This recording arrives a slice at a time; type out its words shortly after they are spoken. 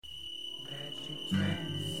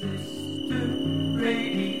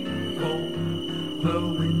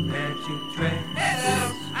blowing magic trance.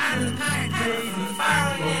 Hello, I'm the kind of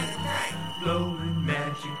far away down the track. Blowing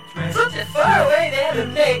magic trance. Such a far away down the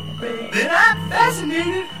neck that I'm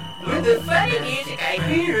fascinated with the funny music I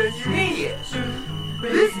hear on your radio.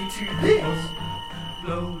 Listen to this.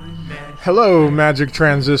 Blowing magic. Hello, Magic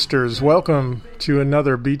Transistors. Welcome to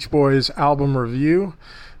another Beach Boys album review.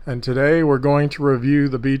 And today we're going to review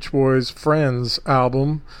the Beach Boys' Friends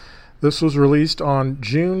album. This was released on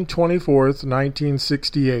June 24th,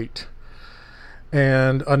 1968.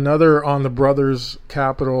 And another on the Brothers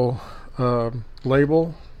Capitol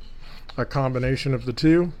label, a combination of the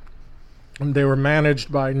two. And they were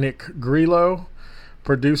managed by Nick Grillo,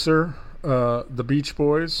 producer, the Beach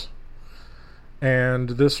Boys. And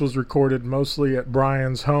this was recorded mostly at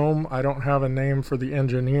Brian's home. I don't have a name for the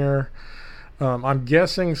engineer. I'm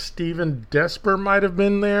guessing Steven Desper might have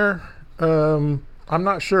been there. I'm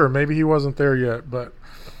not sure. Maybe he wasn't there yet. But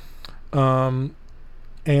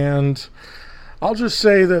and I'll just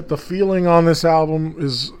say that the feeling on this album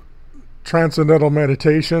is transcendental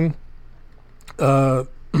meditation.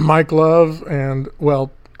 Mike Love and,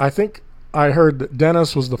 well, I think I heard that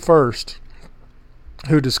Dennis was the first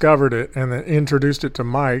who discovered it and then introduced it to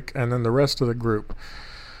Mike and then the rest of the group.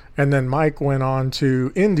 And then Mike went on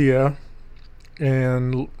to India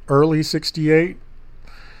in early 68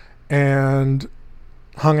 and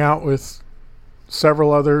hung out with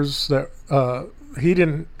several others that he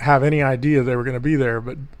didn't have any idea they were going to be there,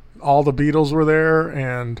 but all the Beatles were there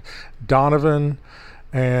and Donovan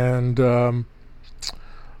and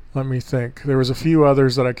let me think. There was a few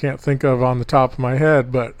others that I can't think of on the top of my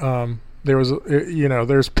head, but there was,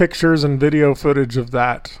 there's pictures and video footage of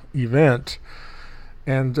that event.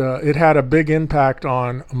 And it had a big impact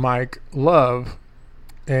on Mike Love,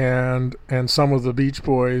 and some of the Beach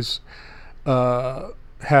Boys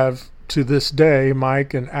have to this day.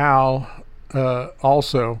 Mike and Al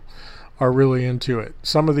also are really into it.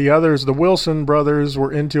 Some of the others, the Wilson brothers,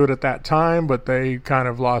 were into it at that time, but they kind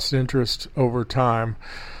of lost interest over time,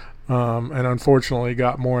 and unfortunately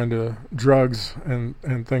got more into drugs and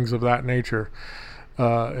things of that nature.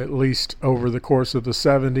 At least over the course of the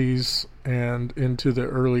 70s and into the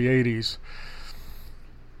early 80s.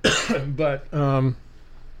 But,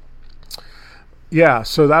 yeah,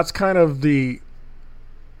 so that's kind of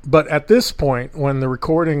but at this point, when the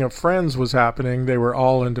recording of Friends was happening, they were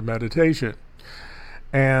all into meditation.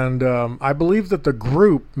 And I believe that the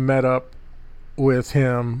group met up with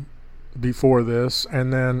him before this,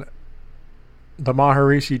 and then the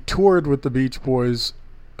Maharishi toured with the Beach Boys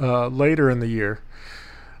later in the year.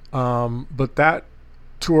 But that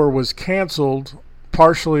tour was canceled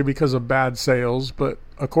partially because of bad sales, but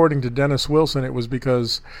according to Dennis Wilson, it was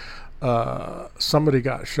because somebody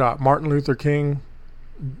got shot. Martin Luther King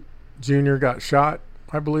Jr. got shot,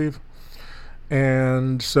 I believe,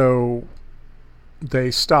 and so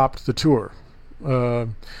they stopped the tour.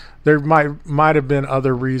 There might have been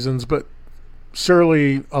other reasons, but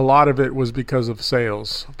surely a lot of it was because of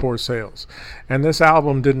sales, poor sales. And this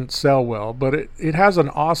album didn't sell well, but it has an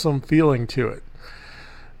awesome feeling to it.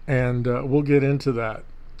 And we'll get into that.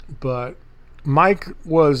 But Mike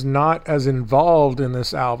was not as involved in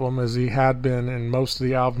this album as he had been in most of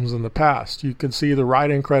the albums in the past. You can see the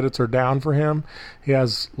writing credits are down for him. He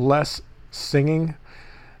has less singing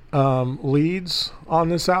leads on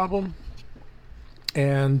this album.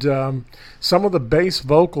 And some of the bass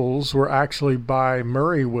vocals were actually by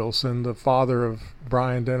Murray Wilson, the father of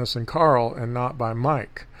Brian, Dennis, and Carl, and not by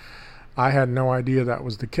Mike. I had no idea that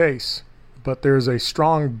was the case. But there's a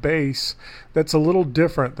strong bass that's a little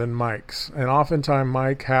different than Mike's. And oftentimes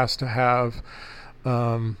Mike has to have,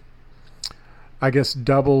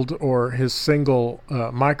 doubled or his single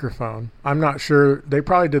microphone. I'm not sure. They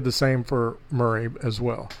probably did the same for Murray as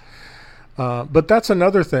well. But that's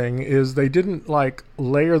another thing, is they didn't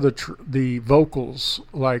layer the vocals,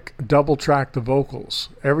 double track the vocals.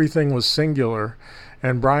 Everything was singular,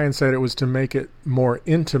 and Brian said it was to make it more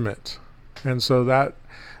intimate, and so that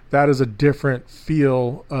is a different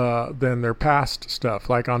feel than their past stuff.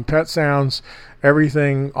 Like on Pet Sounds,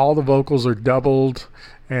 all the vocals are doubled,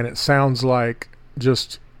 and it sounds like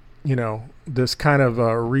just this kind of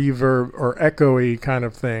a reverb or echoey kind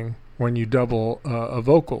of thing when you double a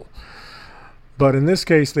vocal. But in this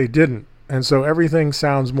case, they didn't. And so everything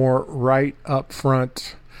sounds more right up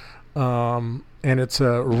front. And it's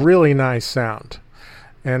a really nice sound.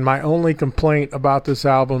 And my only complaint about this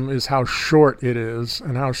album is how short it is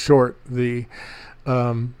and how short the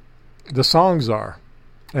songs are.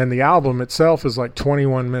 And the album itself is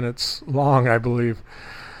 21 minutes long, I believe.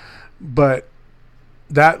 But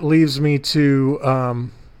that leaves me to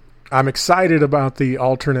I'm excited about the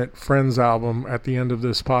alternate Friends album at the end of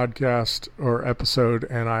this podcast or episode,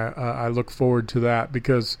 and I look forward to that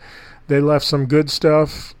because they left some good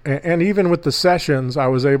stuff, and even with the sessions, I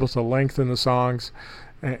was able to lengthen the songs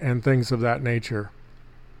and things of that nature.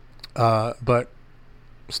 But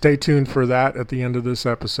stay tuned for that at the end of this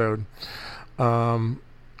episode,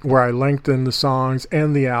 where I lengthen the songs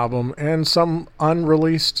and the album and some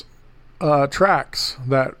unreleased tracks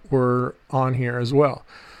that were on here as well.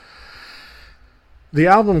 The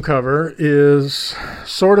album cover is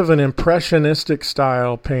sort of an impressionistic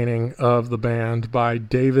style painting of the band by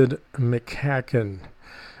David McHacken.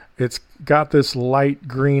 It's got this light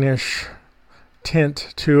greenish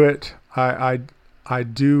tint to it. I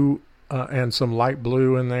do, and some light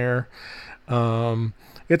blue in there.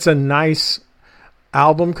 It's a nice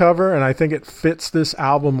album cover, and I think it fits this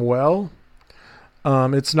album well.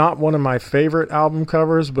 It's not one of my favorite album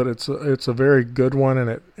covers, but it's a very good one,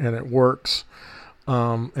 and it works.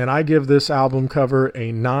 And I give this album cover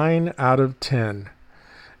a 9 out of 10.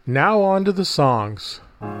 Now on to the songs.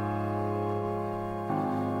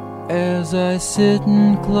 As I sit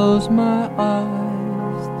and close my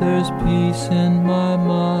eyes, there's peace in my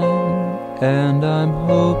mind, and I'm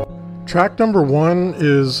hoping. Track number 1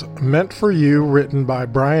 is Meant for You, written by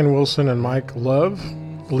Brian Wilson and Mike Love,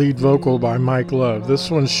 lead vocal by Mike Love. This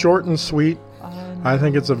one's short and sweet. I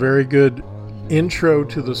think it's a very good intro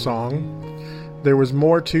to the song. There was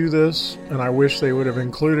more to this, and I wish they would have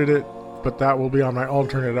included it, but that will be on my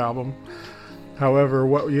alternate album. However,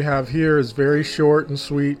 what you have here is very short and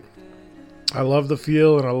sweet. I love the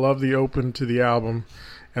feel, and I love the open to the album.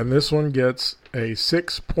 And this one gets a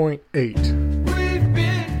 6.8. We've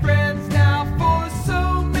been friends now for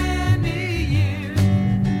so many years.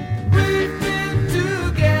 We've been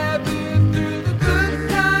together through the good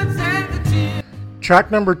times and the tears. Track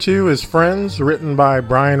number 2 is Friends, written by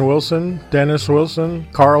Brian Wilson, Dennis Wilson,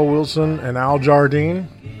 Carl Wilson, and Al Jardine.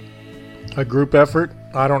 A group effort.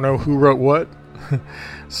 I don't know who wrote what.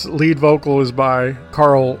 Lead vocal is by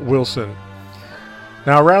Carl Wilson.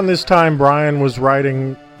 Now, around this time, Brian was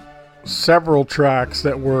writing several tracks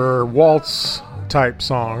that were waltz-type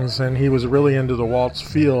songs, and he was really into the waltz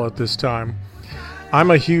feel at this time. I'm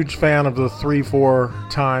a huge fan of the 3/4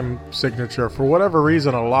 time signature. For whatever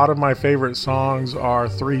reason, a lot of my favorite songs are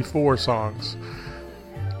 3/4 songs.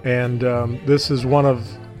 And this is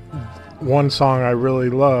one song I really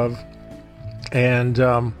love.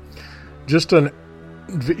 And just an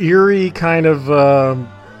eerie kind of,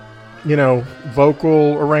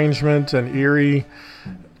 vocal arrangement and eerie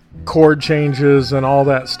chord changes and all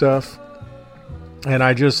that stuff. And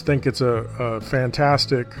I just think it's a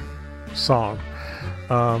fantastic song.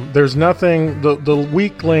 There's nothing, the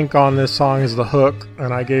weak link on this song is the hook,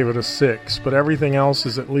 and I gave it a 6, but everything else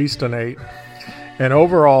is at least an 8. And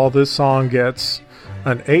overall, this song gets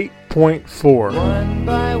an 8.4. One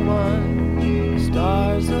by one,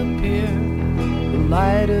 stars appear. The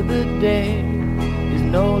light of the day is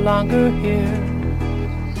no longer here.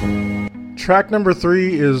 Track number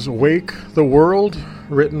 3 is Wake the World,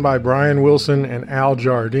 written by Brian Wilson and Al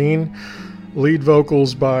Jardine. Lead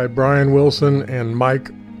vocals by Brian Wilson and Mike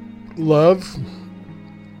Love.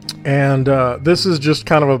 And this is just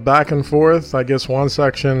kind of a back and forth. I guess one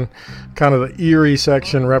section, kind of the eerie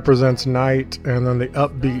section, represents night, and then the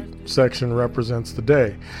upbeat section represents the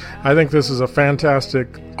day. I think this is a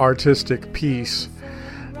fantastic artistic piece.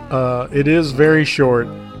 It is very short,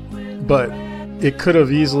 but it could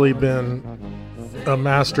have easily been a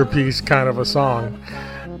masterpiece kind of a song.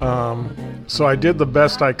 So I did the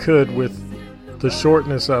best I could with the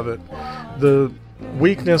shortness of it. The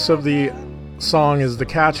weakness of the song is the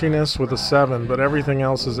catchiness with a 7, but everything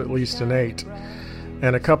else is at least an 8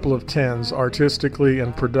 and a couple of 10s artistically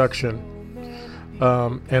and production.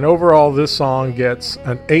 And overall, this song gets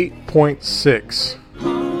an 8.6.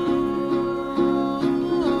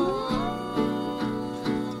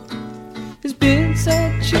 It's been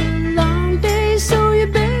such a long day, so you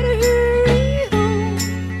better hurry home.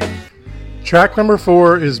 Track number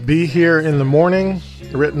 4 is Be Here in the Morning,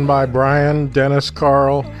 written by Brian, Dennis,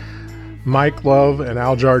 Carl, Mike Love, and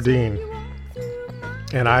Al Jardine.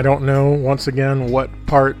 And I don't know, once again, what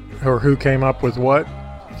part or who came up with what,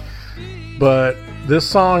 but this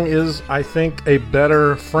song is, I think, a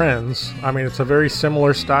better Friends. I mean, it's a very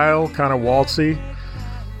similar style, kind of waltzy.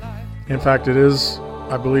 In fact, it is,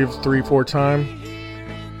 I believe, 3/4 time.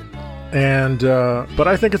 And but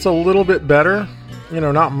I think it's a little bit better.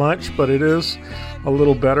 Not much, but it is a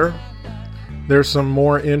little better. There's some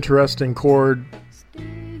more interesting chord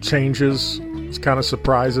changes. It's kind of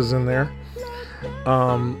surprises in there.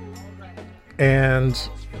 And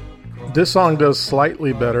This song does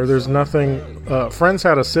slightly better. There's nothing. Friends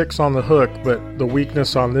had a 6 on the hook, but the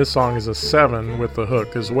weakness on this song is a 7 with the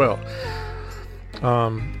hook as well.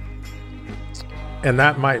 And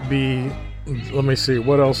that might be. Let me see.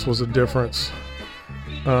 What else was a difference?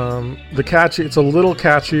 It's a little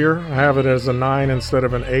catchier. I have it as a 9 instead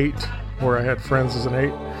of an 8, where I had Friends as an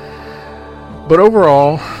 8. But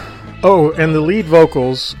overall, and the lead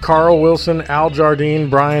vocals: Carl Wilson, Al Jardine,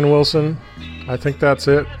 Brian Wilson. I think that's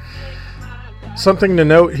it. Something to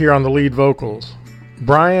note here on the lead vocals: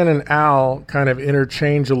 Brian and Al kind of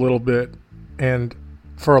interchange a little bit, and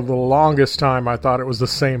for the longest time I thought it was the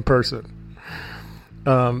same person.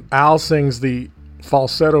 Al sings the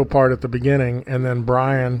falsetto part at the beginning, and then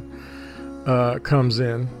Brian comes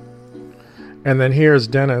in, and then here's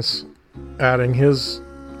Dennis adding his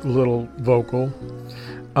little vocal,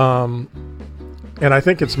 and I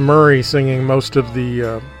think it's Murray singing most of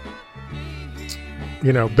the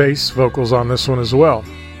bass vocals on this one as well.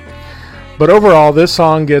 But overall, this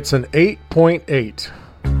song gets an 8.8.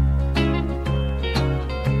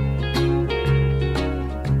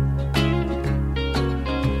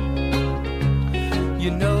 You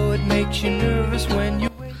know it makes you nervous when you...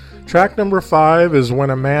 Track number 5 is When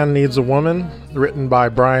a Man Needs a Woman, written by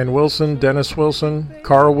Brian Wilson, Dennis Wilson,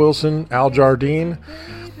 Carl Wilson, Al Jardine,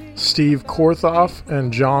 Steve Korthoff,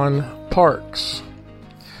 and John Parks.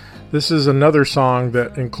 This is another song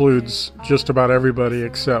that includes just about everybody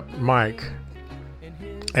except Mike.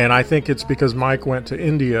 And I think it's because Mike went to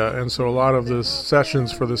India, and so a lot of the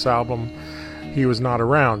sessions for this album, he was not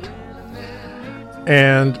around.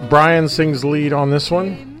 And Brian sings lead on this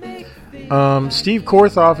one. Steve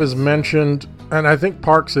Korthoff is mentioned, and I think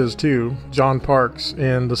Parks is too, John Parks,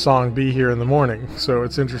 in the song Be Here in the Morning. So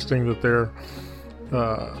it's interesting that they're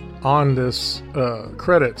on this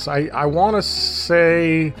credits. I want to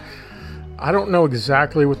say, I don't know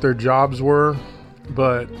exactly what their jobs were,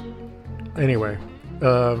 but anyway,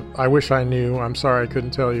 I wish I knew. I'm sorry I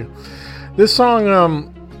couldn't tell you. This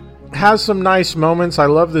song has some nice moments. I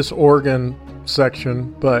love this organ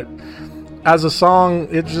section, but as a song,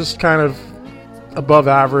 it's just kind of above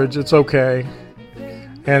average. It's okay,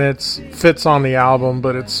 and it fits on the album,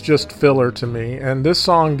 but it's just filler to me. And this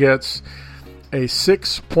song gets a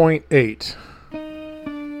 6.8.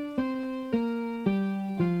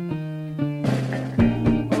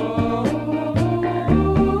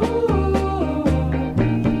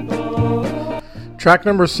 Track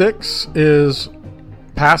number 6 is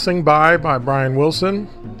Passing By Brian Wilson.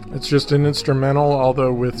 It's just an instrumental,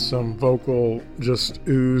 although with some vocal, just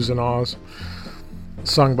oohs and ahs,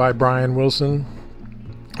 sung by Brian Wilson.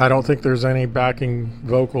 I don't think there's any backing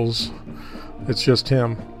vocals. It's just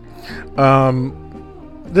him.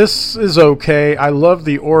 This is okay. I love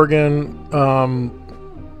the organ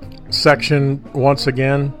section once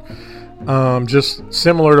again. Just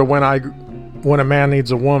similar to When a Man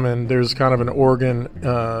Needs a Woman, there's kind of an organ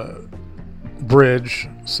bridge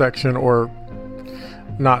section, or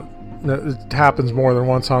not. It happens more than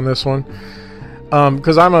once on this one,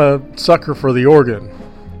 because I'm a sucker for the organ.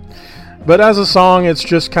 But as a song, it's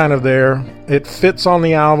just kind of there. It fits on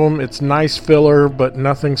the album. It's nice filler, but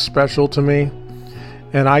nothing special to me.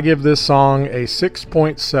 And I give this song a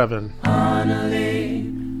 6.7.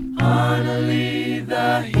 Annalie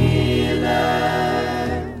the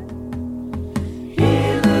healer,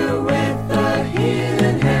 healer with the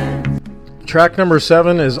healing hand. Track number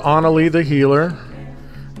 7 is Annalie the Healer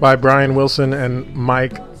by Brian Wilson and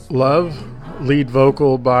Mike Love. Lead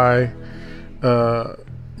vocal by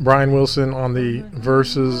Brian Wilson on the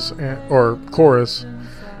verses or chorus,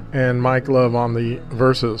 and Mike Love on the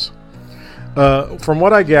verses. From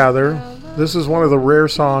what I gather, this is one of the rare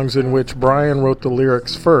songs in which Brian wrote the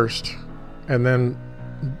lyrics first, and then...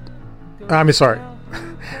 sorry.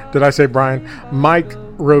 Did I say Brian? Mike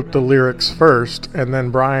wrote the lyrics first, and then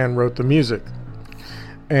Brian wrote the music.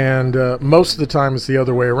 And most of the time it's the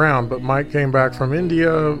other way around, but Mike came back from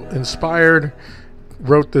India, inspired,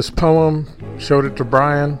 wrote this poem, showed it to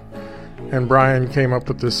Brian, and Brian came up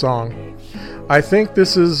with this song. I think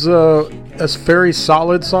this is a very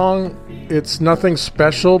solid song. It's nothing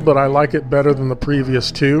special, but I like it better than the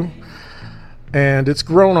previous two. And it's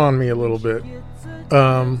grown on me a little bit.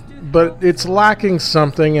 But it's lacking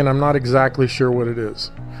something, and I'm not exactly sure what it is.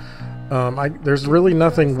 There's really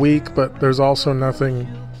nothing weak, but there's also nothing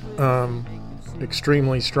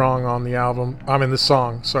extremely strong on the album. The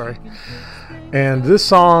song, sorry. And this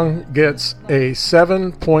song gets a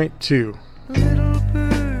 7.2. Little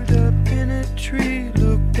bird up in a tree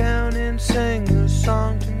looked down and sang a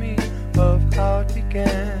song to me of how it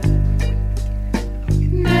began.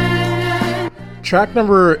 Track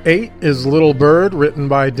number 8 is Little Bird, written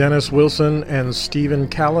by Dennis Wilson and Stephen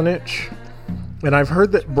Kalinich. And I've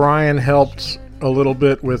heard that Brian helped a little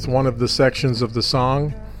bit with one of the sections of the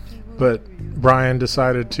song, but Brian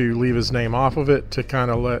decided to leave his name off of it to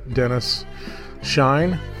kind of let Dennis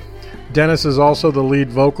shine. Dennis is also the lead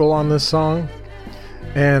vocal on this song,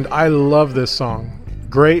 and I love this song.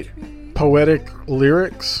 Great poetic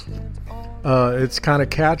lyrics. It's kind of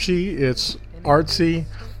catchy. It's artsy.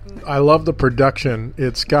 I love the production.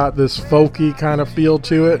 It's got this folky kind of feel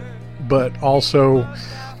to it, but also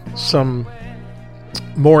some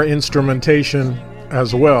more instrumentation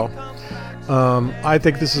as well. I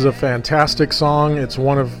think this is a fantastic song. It's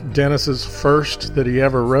one of Dennis's first that he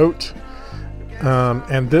ever wrote.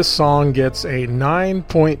 And this song gets a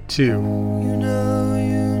 9.2. You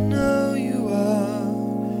know you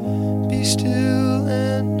are. Be still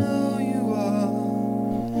and know you are.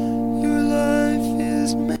 Your life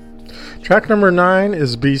is meant. Track number 9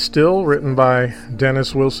 is Be Still, written by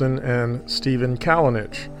Dennis Wilson and Stephen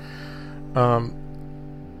Kalinich.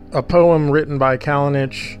 A poem written by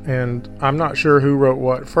Kalinich, and I'm not sure who wrote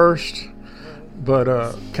what first, but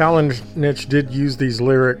Kalinich did use these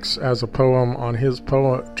lyrics as a poem on his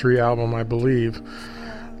poetry album, I believe.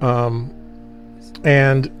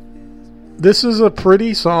 And this is a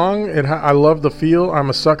pretty song. I love the feel. I'm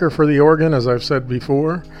a sucker for the organ, as I've said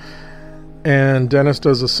before. And Dennis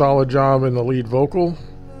does a solid job in the lead vocal.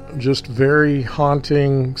 Just very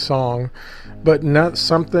haunting song, but not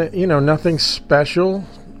something, nothing special.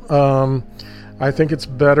 I think it's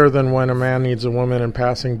better than When a Man Needs a Woman and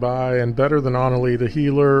Passing By, and better than Annalie the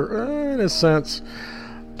Healer, in a sense.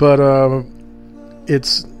 But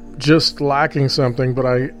it's just lacking something.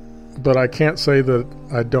 But I can't say that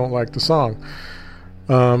I don't like the song.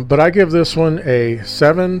 But I give this one a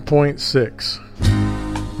 7.6.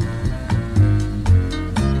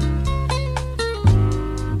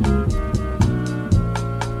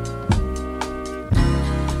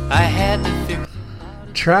 I had to figure.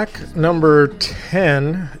 Track number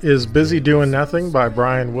 10 is Busy Doing Nothing by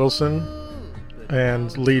Brian Wilson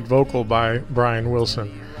and lead vocal by Brian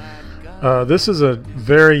Wilson. This is a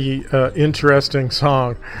very interesting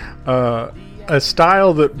song. A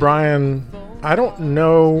style that Brian, I don't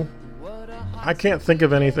know, I can't think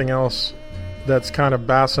of anything else that's kind of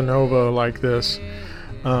bossa nova like this.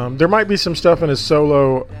 There might be some stuff in his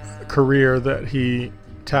solo career that he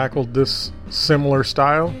tackled this similar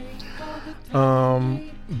style.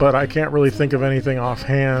 But I can't really think of anything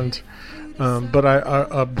offhand. But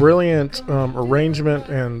a brilliant arrangement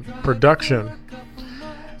and production.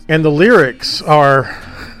 And the lyrics are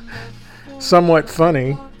somewhat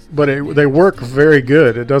funny, but they work very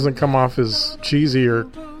good. It doesn't come off as cheesy or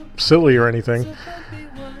silly or anything.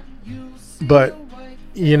 But,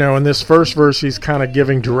 in this first verse, he's kind of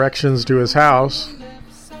giving directions to his house.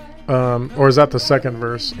 Or is that the second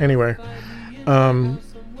verse? Anyway.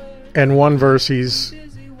 And one verse he's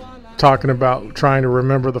talking about trying to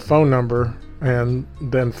remember the phone number and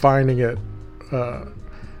then finding it and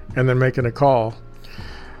then making a call.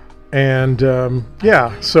 And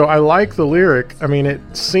so I like the lyric. I mean, it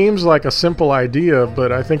seems like a simple idea,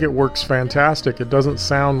 but I think it works fantastic. It doesn't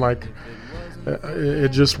sound like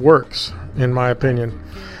it just works, in my opinion.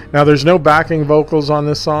 Now, there's no backing vocals on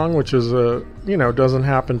this song, which is doesn't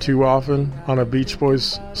happen too often on a Beach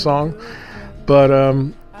Boys song. But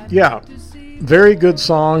very good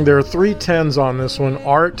song. There are 3 10s on this one: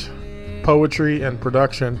 art, poetry, and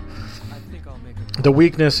production. The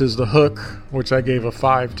weakness is the hook, which I gave a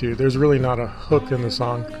 5 to. There's really not a hook in the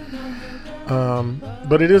song,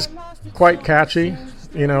 but it is quite catchy.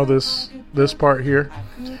 This part here.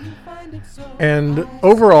 And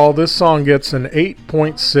overall, this song gets an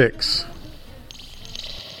 8.6.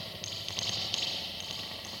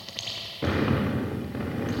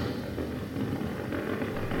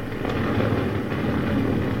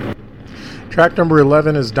 Track number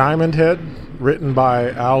 11 is Diamond Head, written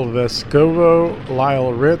by Al Vescovo,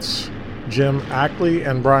 Lyle Ritz, Jim Ackley,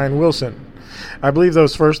 and Brian Wilson. I believe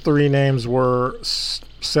those first 3 names were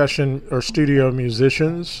session or studio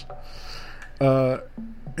musicians.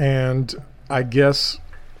 And I guess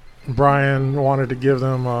Brian wanted to give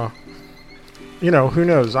them, who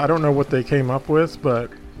knows? I don't know what they came up with,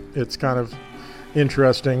 but it's kind of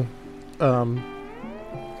interesting.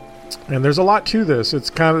 And there's a lot to this. It's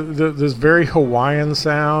kind of this very Hawaiian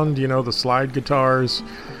sound, the slide guitars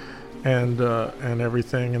and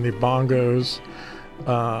everything, and the bongos.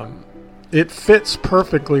 It fits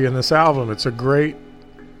perfectly in this album. It's a great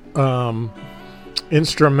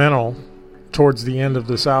instrumental towards the end of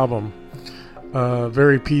this album.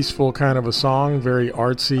 Very peaceful kind of a song, very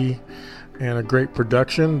artsy, and a great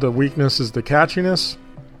production. The weakness is the catchiness.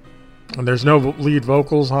 And there's no lead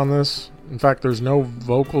vocals on this. In fact, there's no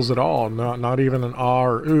vocals at all, not even an ah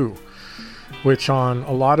or ooh, which on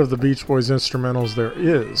a lot of the Beach Boys instrumentals there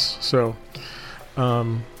is. So,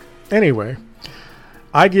 anyway,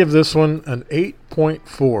 I give this one an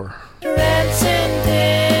 8.4.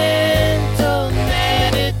 Transcendental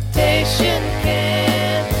meditation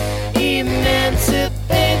can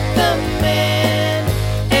emancipate the man.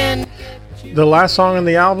 And The last song on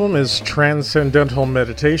the album is Transcendental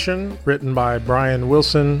Meditation, written by Brian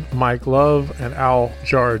Wilson, Mike Love, and Al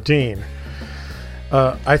Jardine.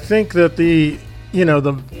 I think that the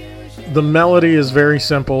melody is very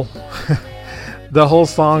simple. The whole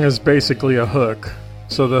song is basically a hook.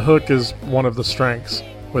 So the hook is one of the strengths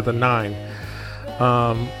with a 9.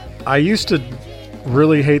 I used to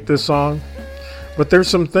really hate this song, but there's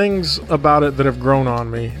some things about it that have grown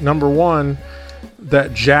on me. Number one,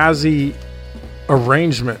 that jazzy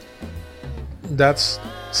arrangement. That's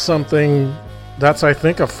something that's, I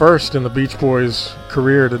think, a first in the Beach Boys'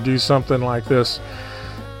 career to do something like this.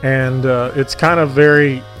 And it's kind of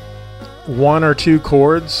very one or two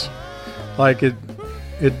chords. Like it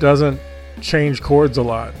doesn't change chords a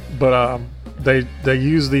lot, but they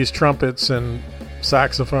use these trumpets and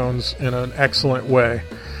saxophones in an excellent way.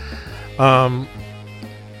 Now,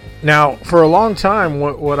 for a long time,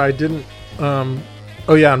 what I didn't... and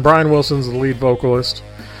Brian Wilson's the lead vocalist.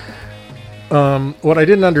 What I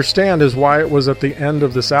didn't understand is why it was at the end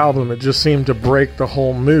of this album. It just seemed to break the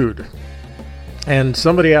whole mood. And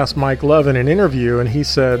somebody asked Mike Love in an interview, and he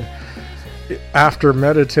said, after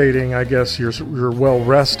meditating, I guess you're well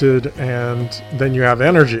rested, and then you have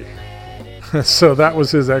energy. So that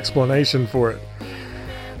was his explanation for it.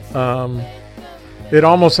 It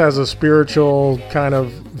almost has a spiritual kind of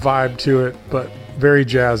vibe to it, but very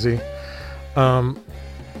jazzy.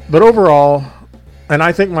 But overall, and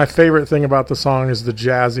I think my favorite thing about the song is the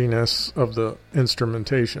jazziness of the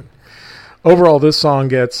instrumentation. Overall, this song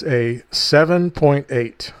gets a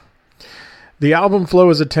 7.8. The album flow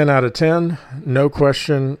is a 10 out of 10. No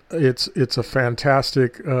question. It's a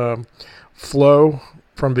fantastic flow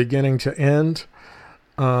from beginning to end.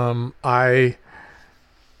 Being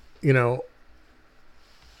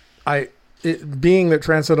that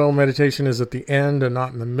Transcendental Meditation is at the end and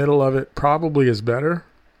not in the middle of it probably is better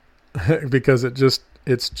because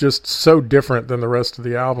it's just so different than the rest of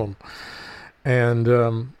the album.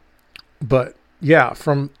 And but yeah,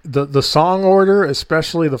 from the song order,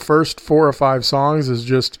 especially the first 4 or 5 songs, is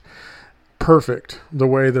just perfect the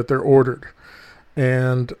way that they're ordered.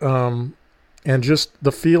 And just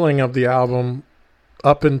the feeling of the album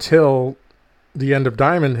up until the end of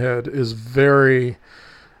Diamond Head is very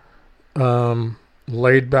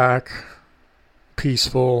laid back,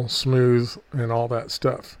 peaceful, smooth, and all that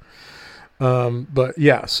stuff. But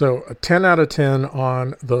yeah, so a 10 out of 10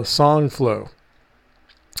 on the song flow.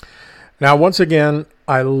 Now, once again,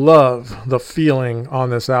 I love the feeling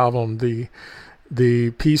on this album, the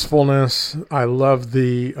peacefulness. I love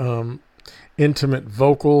the intimate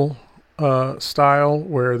vocal style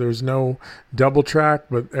where there's no double track,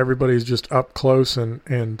 but everybody's just up close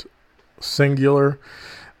and singular.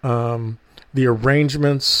 The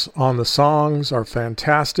arrangements on the songs are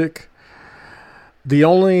fantastic. The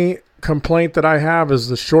only complaint that I have is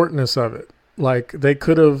the shortness of it. Like, they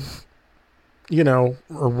could have,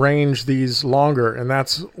 arranged these longer, and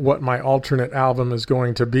that's what my alternate album is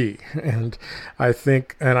going to be. And I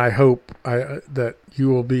think, and I hope that you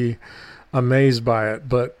will be amazed by it.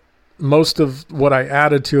 But most of what I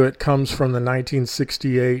added to it comes from the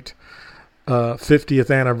 1968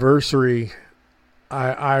 50th anniversary.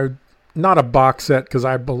 I not a box set, because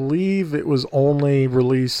I believe it was only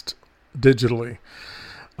released digitally.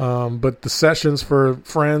 But the sessions for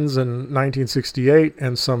Friends in 1968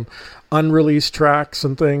 and some unreleased tracks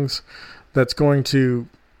and things, that's going to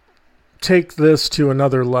take this to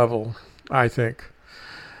another level, I think.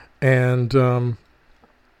 And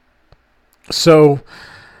so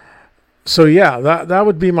yeah, that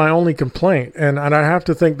would be my only complaint. And I have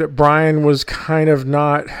to think that Brian was kind of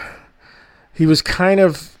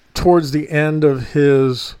towards the end of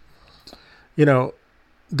his,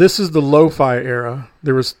 this is the lo-fi era.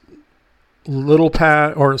 There was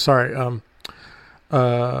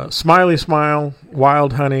Smiley Smile,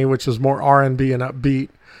 Wild Honey, which is more R&B and upbeat,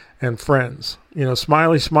 and Friends.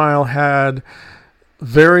 Smiley Smile had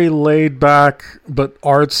very laid back but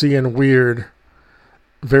artsy and weird,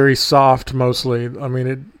 very soft mostly. I mean,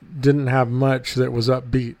 it didn't have much that was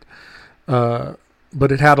upbeat,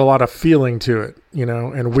 but it had a lot of feeling to it,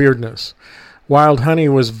 and weirdness. Wild Honey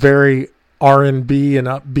was very R&B and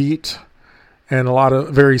upbeat, and a lot of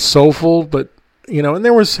very soulful, but and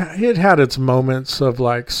it had its moments of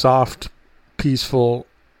like soft, peaceful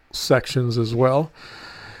sections as well.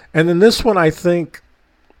 And then this one, I think,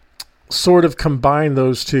 sort of combined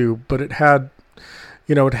those two, but it had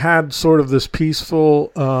sort of this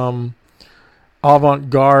peaceful,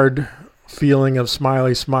 avant-garde feeling of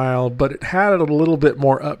Smiley Smile, but it had a little bit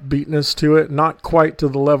more upbeatness to it, not quite to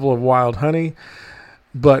the level of Wild Honey,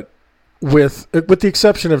 but with the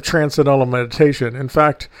exception of Transcendental Meditation. In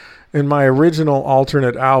fact, in my original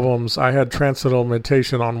alternate albums, I had Transcendental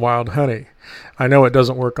Meditation on Wild Honey. I know it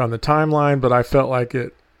doesn't work on the timeline, but I felt like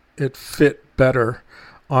it fit better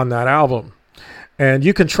on that album. And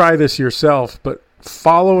you can try this yourself, but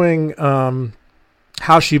following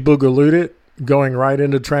How She Boogalooed It, going right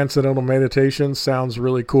into Transcendental Meditation sounds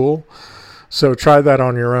really cool. So try that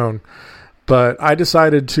on your own. But I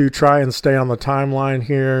decided to try and stay on the timeline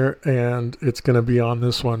here, and it's going to be on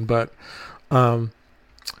this one. But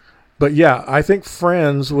yeah, I think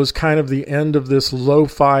Friends was kind of the end of this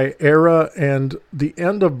lo-fi era and the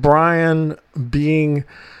end of Brian being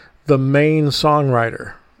the main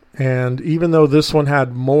songwriter. And even though this one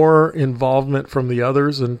had more involvement from the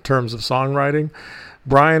others in terms of songwriting,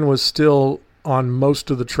 Brian was still on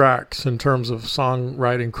most of the tracks in terms of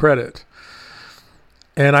songwriting credit.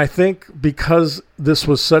 And I think because this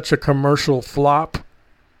was such a commercial flop,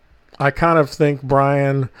 I kind of think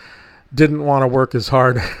Brian didn't want to work as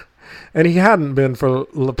hard. And he hadn't been for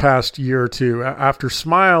the past year or two. After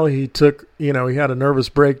Smile, he had a nervous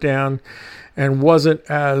breakdown and wasn't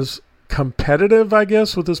as competitive, I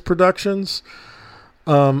guess, with his productions.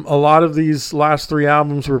 A lot of these last three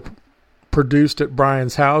albums were produced at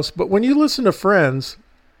Brian's house. But when you listen to Friends,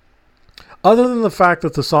 other than the fact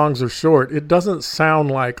that the songs are short, it doesn't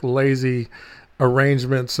sound like lazy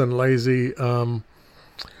arrangements and lazy,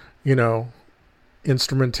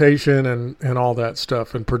 instrumentation and all that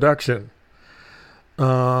stuff and production.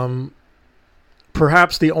 Perhaps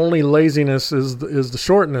the only laziness is the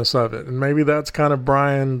shortness of it. And maybe that's kind of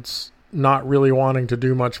Brian's not really wanting to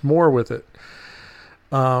do much more with it.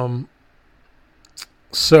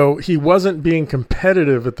 So he wasn't being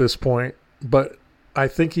competitive at this point, but I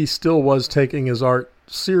think he still was taking his art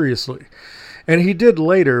seriously. And he did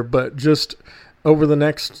later, but just over the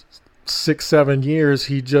next 6-7 years,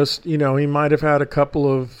 he just, he might have had a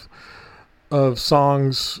couple of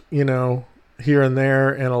songs, here and there,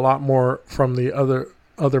 and a lot more from the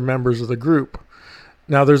other members of the group.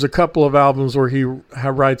 Now, there's a couple of albums where he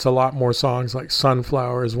writes a lot more songs, like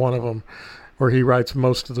Sunflower is one of them, where he writes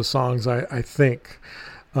most of the songs, I think.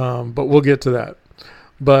 But we'll get to that.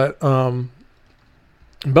 But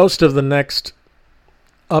most of the next,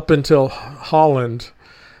 up until Holland,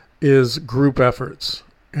 is group efforts.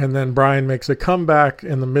 And then Brian makes a comeback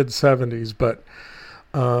in the mid-70s. But,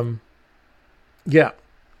 yeah.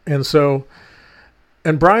 And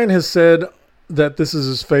Brian has said that this is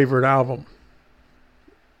his favorite album.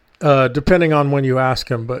 Depending on when you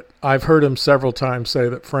ask him. But I've heard him several times say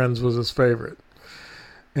that Friends was his favorite.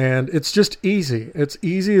 And it's just easy. It's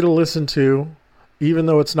easy to listen to, even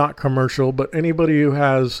though it's not commercial. But anybody who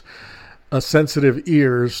has a sensitive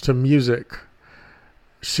ears to music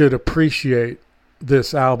should appreciate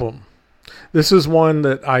this album. This is one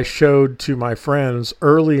that I showed to my friends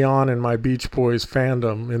early on in my Beach Boys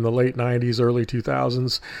fandom in the late 90s, early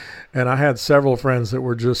 2000s. And I had several friends that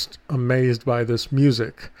were just amazed by this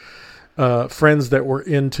music. Friends that were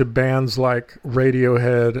into bands like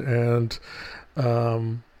Radiohead and,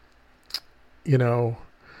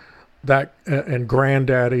 that and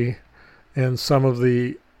Grandaddy and some of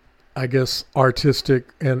the, I guess,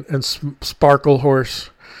 artistic and Sparkle Horse,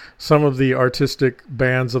 some of the artistic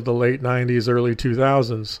bands of the late 90s, early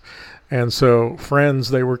 2000s. And so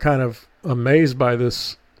Friends, they were kind of amazed by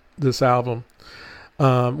this album.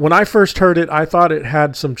 When I first heard it, I thought it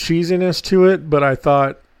had some cheesiness to it, but I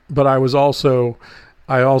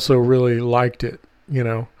also really liked it,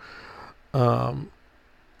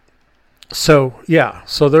 So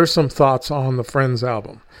there's some thoughts on the Friends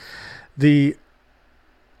album. The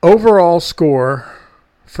overall score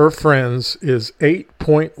for Friends is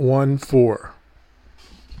 8.14.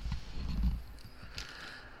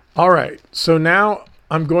 All right, so now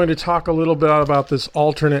I'm going to talk a little bit about this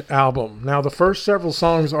alternate album. Now, the first several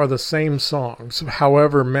songs are the same songs.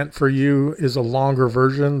 However, Meant for You is a longer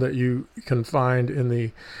version that you can find in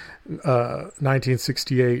the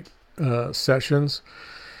 1968 sessions.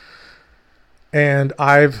 And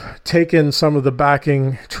I've taken some of the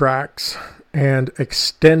backing tracks and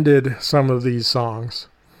extended some of these songs.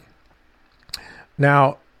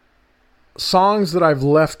 Now, songs that I've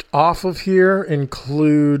left off of here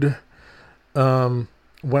include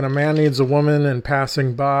When a Man Needs a Woman and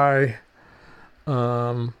Passing By.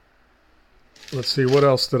 Let's see, what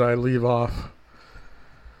else did I leave off?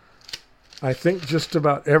 I think just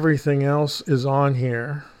about everything else is on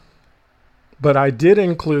here. But I did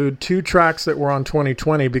include 2 tracks that were on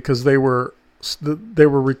 2020 because they were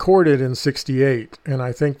recorded in 68, and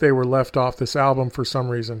I think they were left off this album for some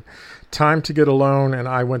reason. Time to Get Alone and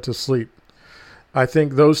I Went to Sleep. I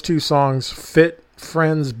think those 2 songs fit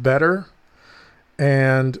Friends better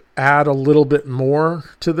and add a little bit more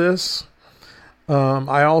to this.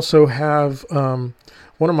 I also have one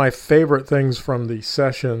of my favorite things from the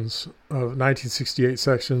sessions of 1968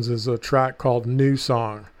 sessions is a track called New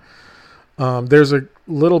Song. There's a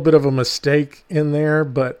little bit of a mistake in there,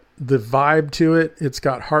 but the vibe to it, it's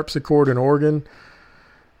got harpsichord and organ,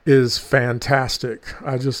 is fantastic.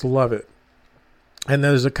 I just love it. And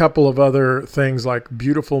there's a couple of other things like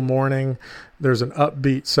Beautiful Morning. There's an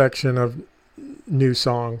upbeat section of New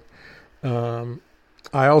Song.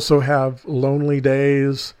 I also have Lonely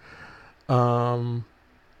Days. I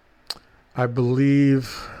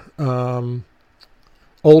believe Old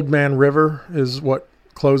Man River is what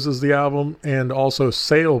closes the album, and also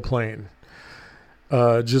Sailplane.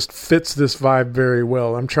 Just fits this vibe very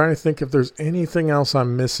well. I'm trying to think if there's anything else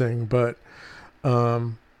I'm missing, but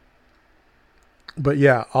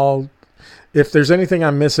yeah, if there's anything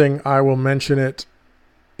I'm missing, I will mention it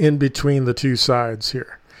in between the 2 sides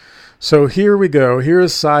here. So here we go. Here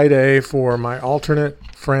is side A for my alternate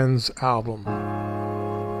Friends album.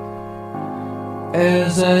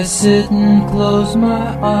 As I sit and close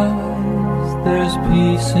my eyes, there's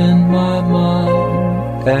peace in my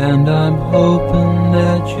mind, and I'm hoping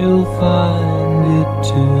that you'll find it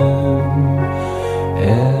too.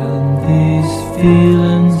 And these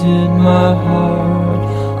feelings in my heart,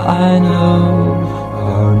 I know,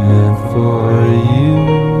 are meant for you.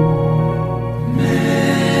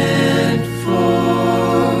 Meant for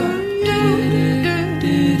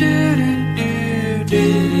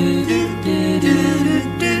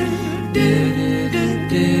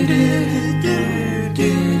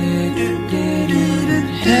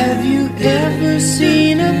Have you ever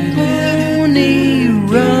seen a pony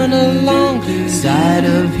run alongside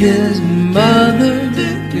of his mother?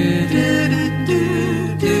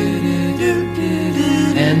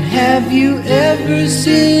 And have you ever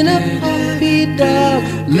seen a puppy dog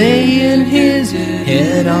laying his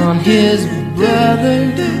head on his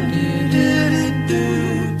brother?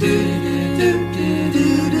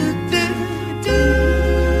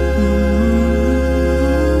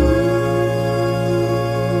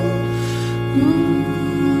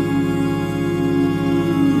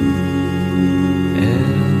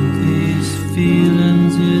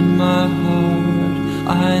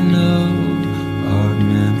 I know are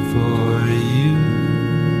meant for you.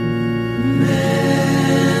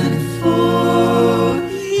 Meant for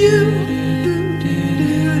you.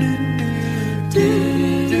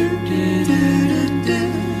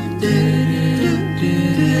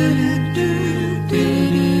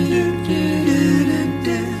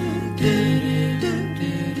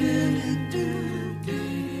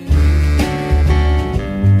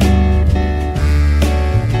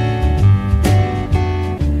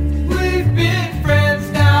 We've been friends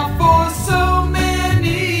now for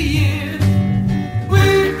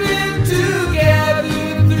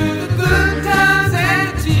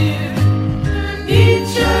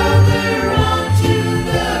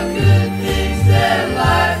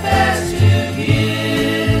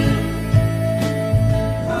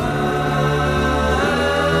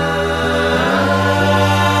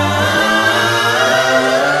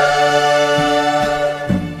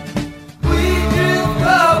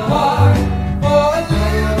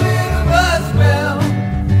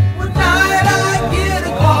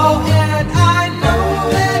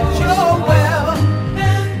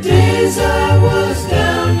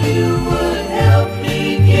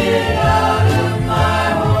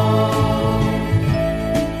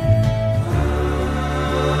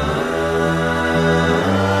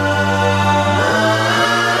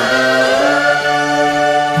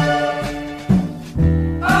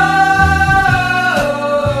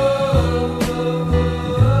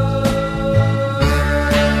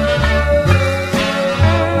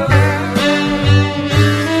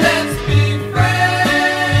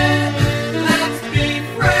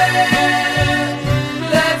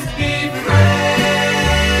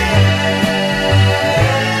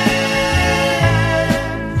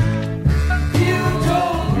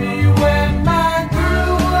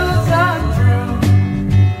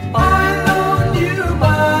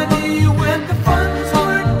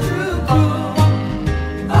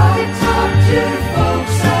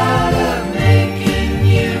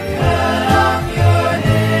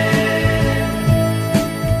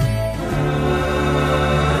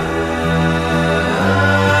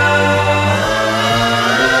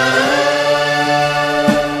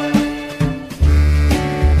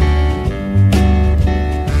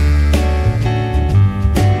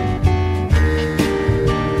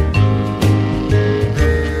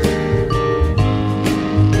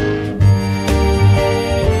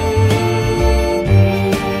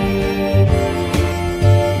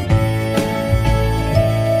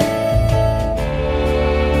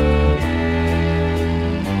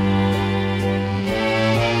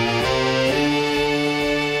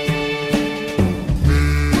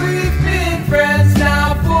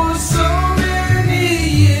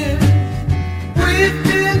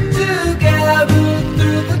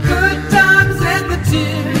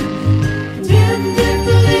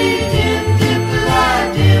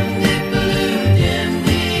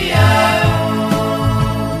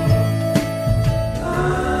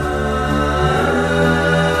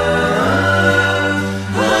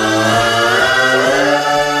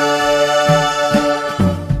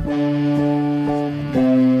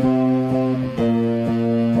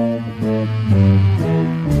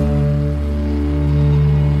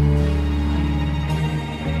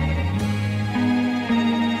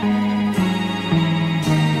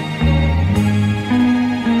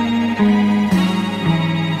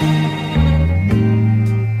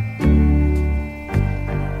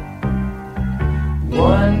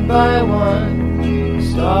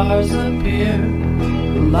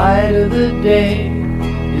light of the day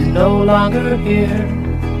is no longer here.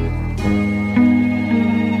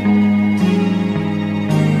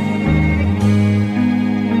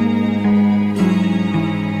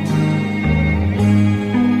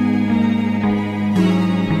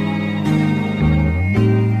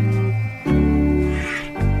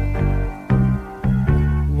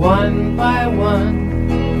 One by one,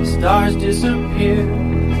 the stars disappear.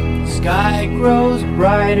 The sky grows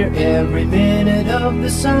brighter every minute of the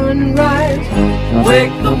sunrise.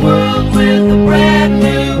 Wake the world with a brand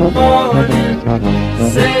new morning.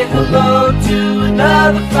 Say hello to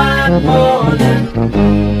another fine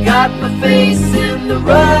morning. Got my face in the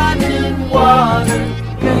running water,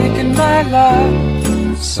 making my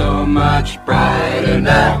life so much brighter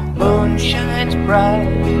now. Moon shines bright,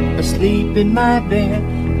 asleep in my bed.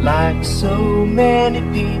 Like so many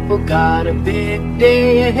people, got a big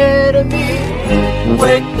day ahead of me.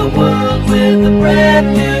 Wake the world with a brand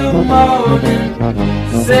new morning.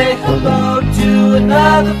 Say hello to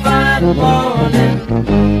another fine morning.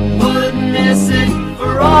 Wouldn't miss it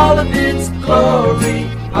for all of its glory.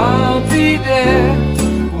 I'll be there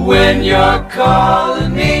when you're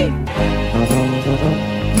calling me.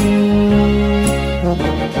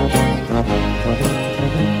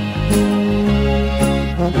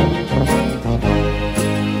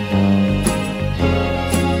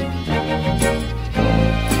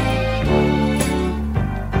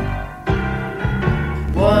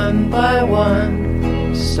 One by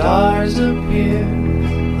one, stars appear.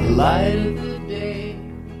 The light of the day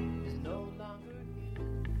is no longer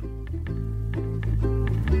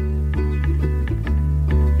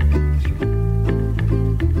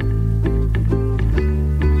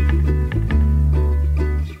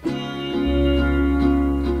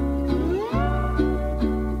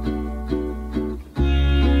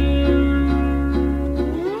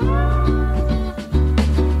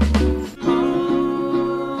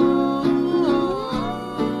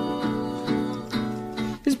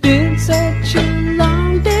It's been such a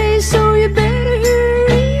long day, so you better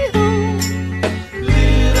hurry home.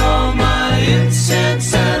 Lit all my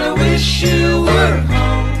incense and I wish you were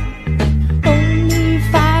home. Only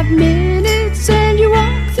 5 minutes and you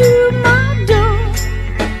walk through my door.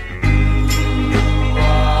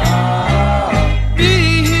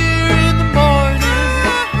 Be here in the morning,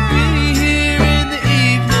 be here in the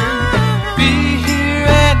evening, be here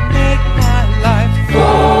and make my life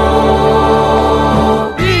full.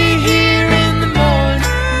 Be here in the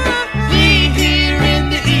morning, be here in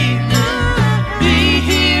the evening, be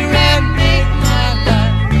here and make my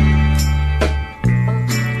life.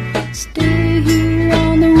 Stay here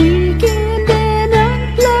on the weekend and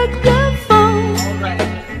unplug the phone.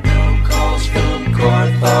 No calls from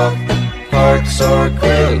Cornthorpe, Parks or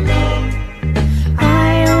Quillow. I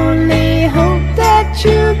only hope that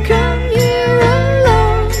you come here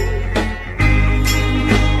alone.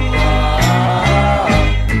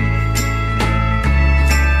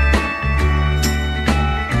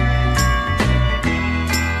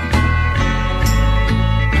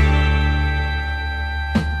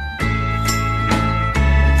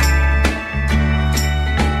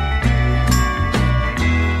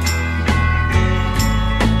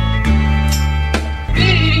 Be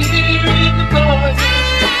here in the morning,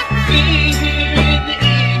 be here in the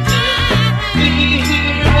evening, be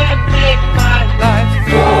here and make my life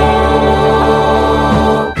full.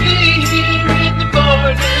 Be here in the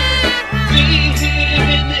morning, be here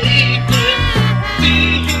in the evening, be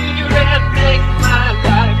here and make my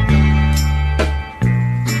life.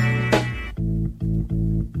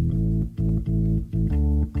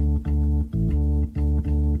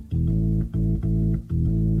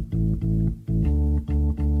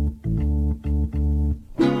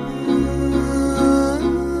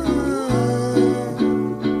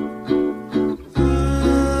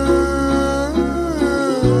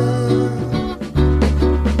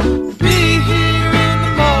 Be here in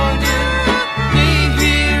the morning, be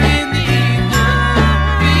here in the evening,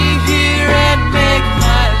 be here and make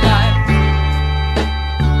my life.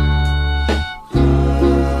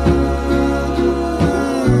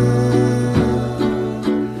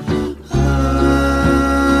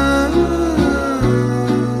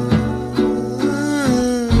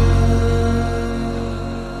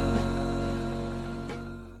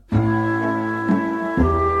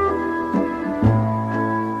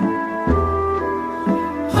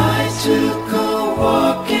 I took a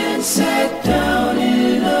walk and sat down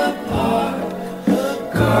in a park.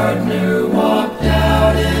 Gardener walked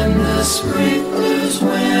out and the sprinklers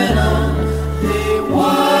went on. They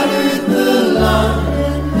watered the lawn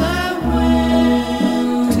and I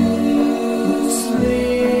went to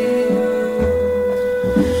sleep.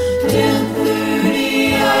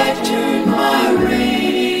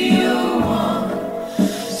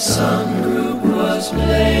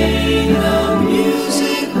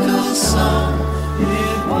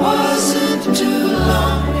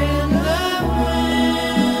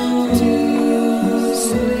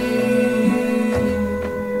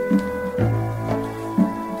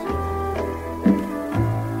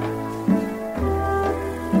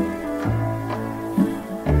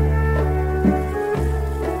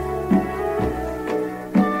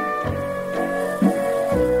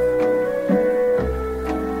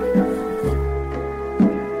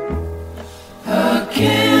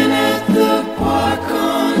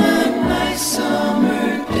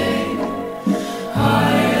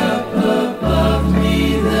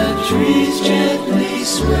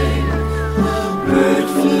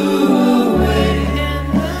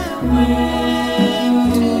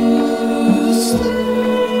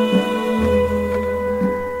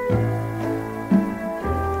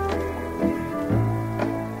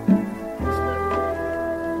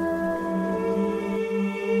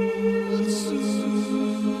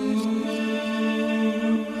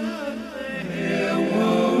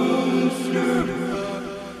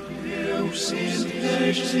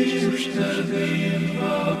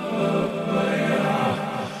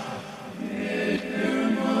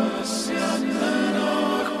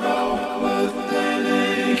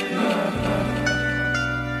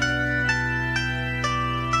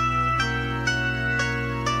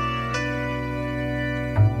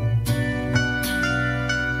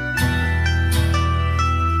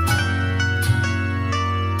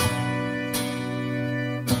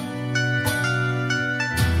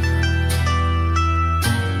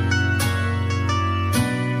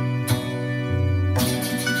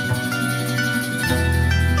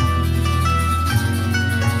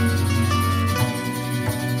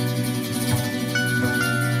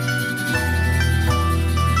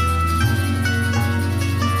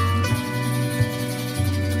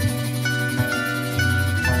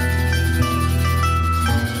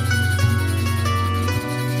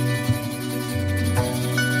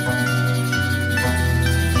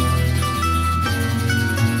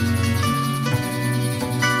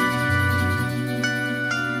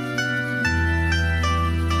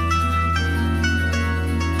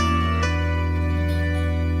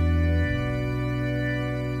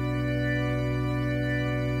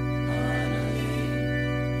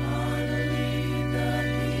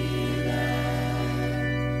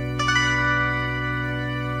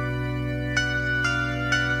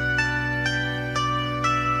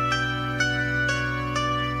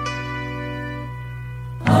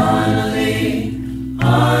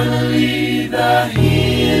 Arnalee the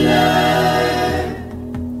healer,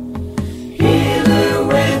 healer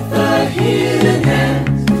with the healing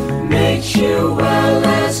hands, makes you well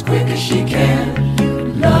as quick as she can.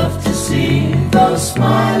 You'd love to see those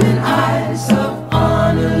smiling eyes of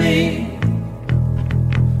Arnalee.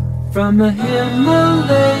 From a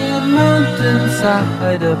Himalayan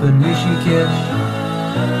mountainside up in Rishikesh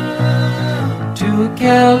to a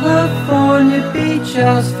California beach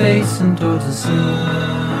house facing towards the sea,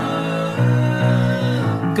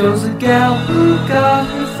 goes a gal who got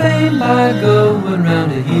her fame by going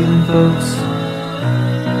round to healing folks.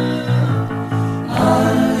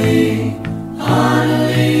 Arnalee,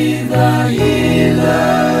 Arnalee the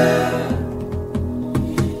healer,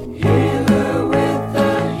 healer with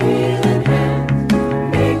the healing hand,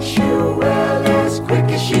 makes you well as quick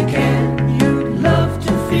as she can. You'd love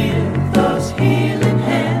to feel those healing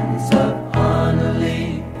hands of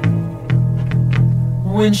Arnalee.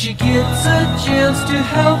 When she gets a chance to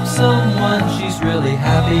help someone, she's really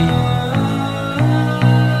happy.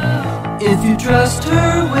 If you trust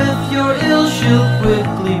her with your ill, she'll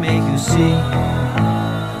quickly make you see.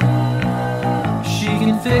 She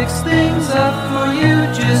can fix things up for you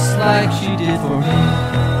just like she did for me.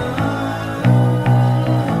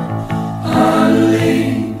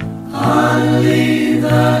 Arnalee, Arnalee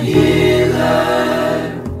the healer,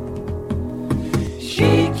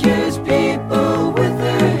 she cures people with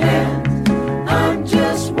her hands. I'm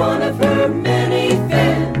just one of her many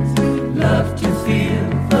fans. Love to feel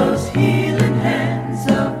those healing hands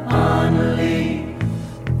of Arnalee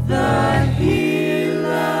the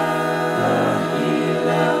healer,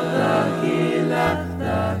 the healer,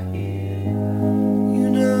 the healer. You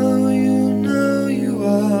know you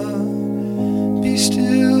are. Be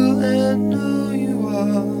still and know you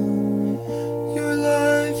are. Your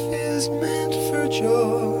life is meant for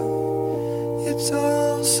joy. It's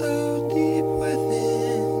all so deep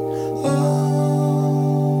within. Oh,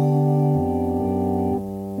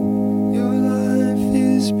 your life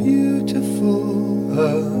is beautiful. A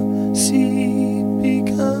seed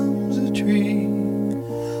becomes a tree,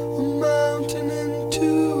 a mountain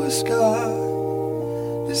into a sky.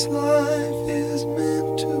 This life is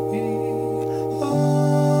meant to be. Oh,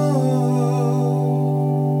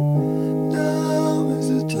 now is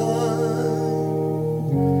the time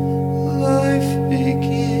life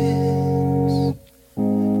begins.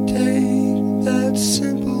 Take that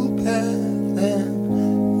simple path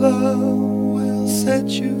and love will set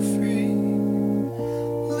you free.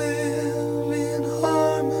 Live in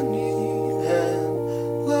harmony and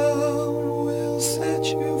love will set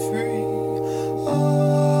you free.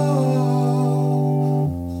 Oh,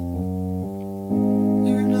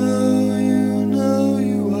 you know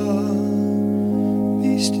you are.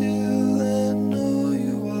 Be still and know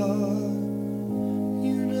you are.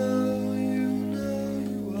 You know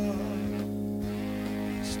you are.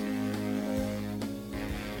 Be still and know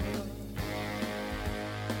you are.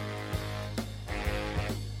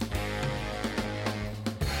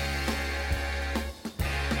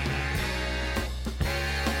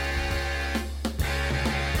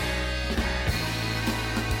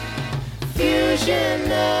 Fusion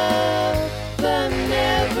of the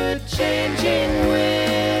never-changing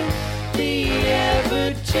wind, the ever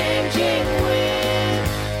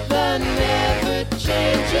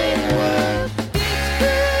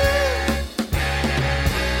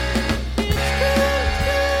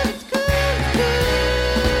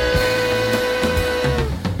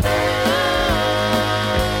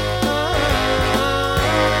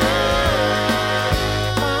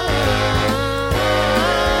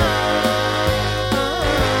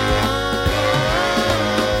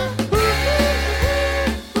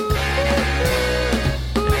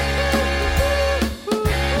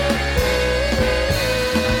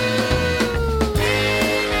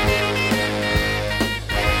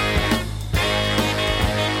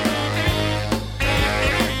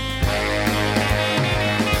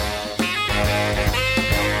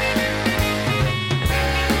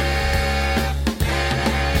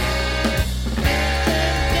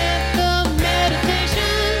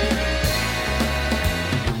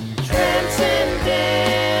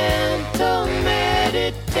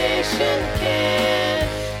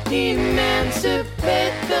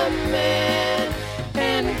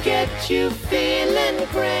you feeling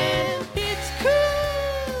grand. It's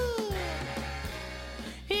cool.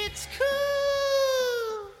 It's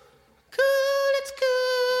cool. Cool, it's cool.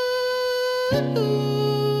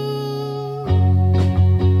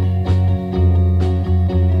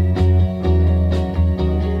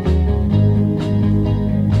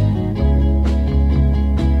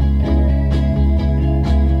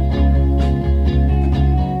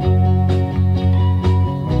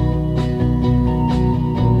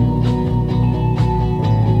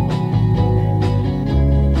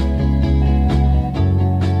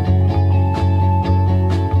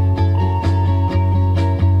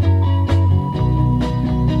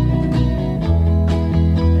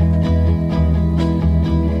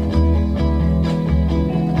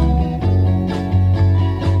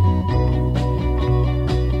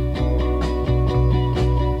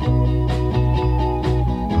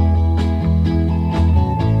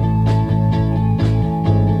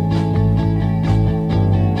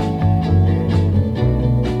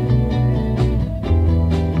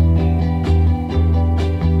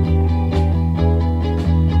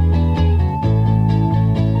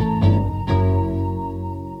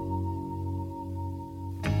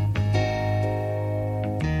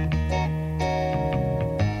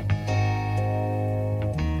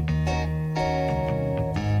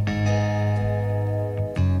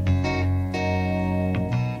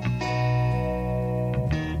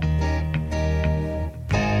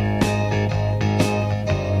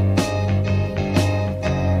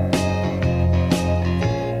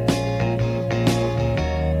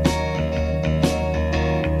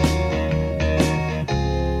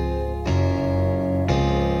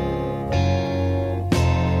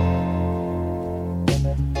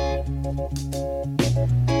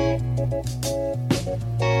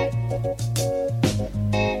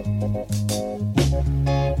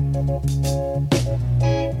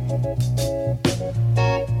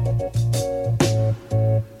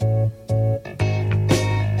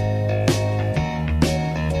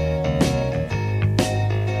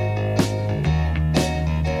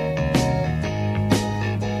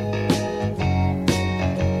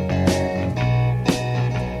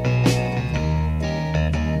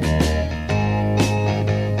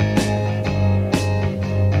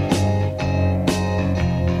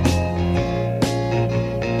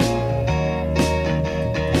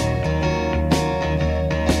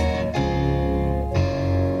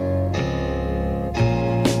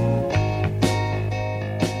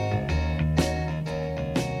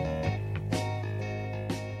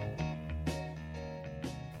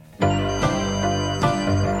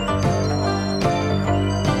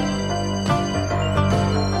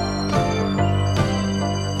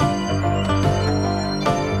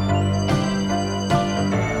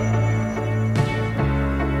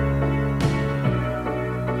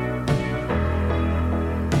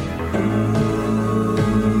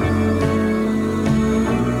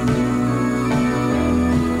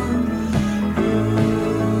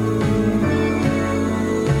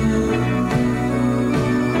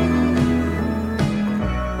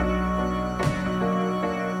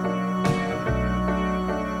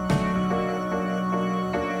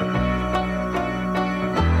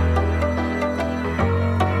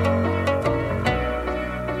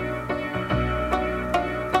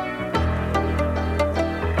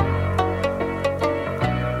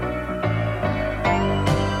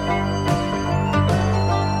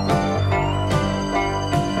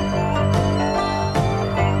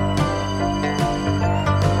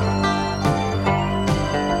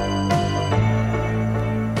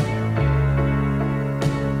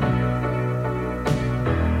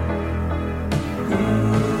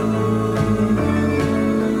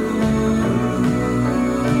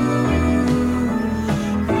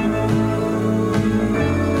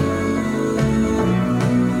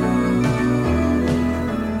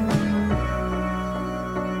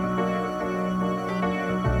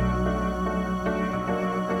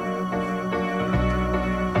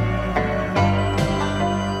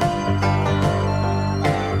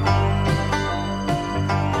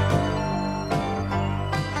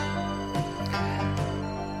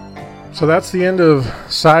 So that's the end of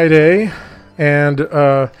side A, and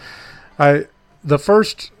the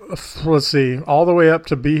first, let's see, all the way up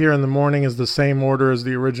to Be Here in the Morning is the same order as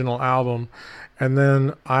the original album, and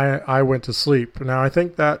then I Went to Sleep. Now I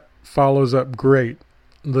think that follows up great.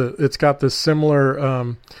 It's got this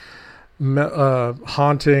similar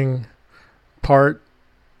haunting part,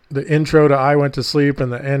 the intro to I Went to Sleep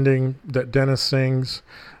and the ending that Dennis sings,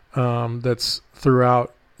 that's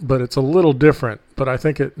throughout, but it's a little different, but I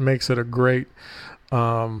think it makes it a great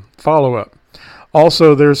follow-up.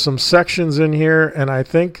 Also, there's some sections in here, and I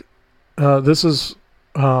think this is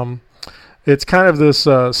it's kind of this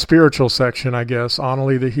spiritual section, I guess.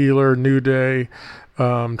 Annalie the Healer, New Day,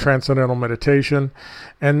 Transcendental Meditation.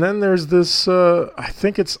 And then there's this, I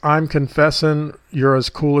think it's I'm Confessing You're As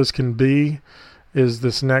Cool As Can Be is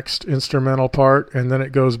this next instrumental part. And then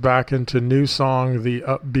it goes back into New Song, the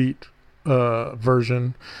upbeat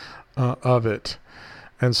version of it.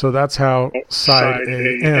 And so that's how side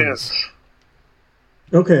A ends.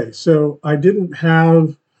 Okay, so I didn't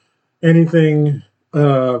have anything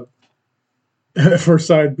for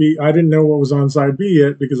side B. I didn't know what was on side B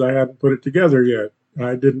yet because I hadn't put it together yet.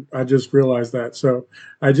 I just realized that. So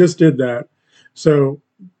I just did that. So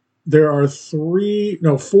there are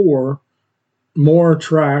 4 more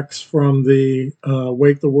tracks from the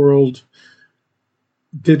Wake the World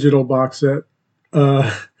digital box set.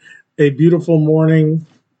 A Beautiful Morning.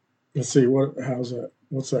 Let's see, how's that?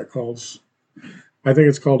 What's that called? I think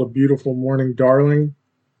it's called A Beautiful Morning, Darling.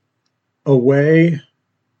 Away.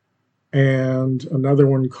 And another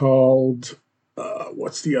one called,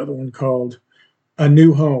 what's the other one called? A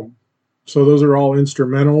New Home. So those are all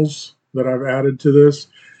instrumentals that I've added to this.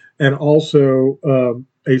 And also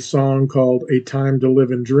a song called A Time to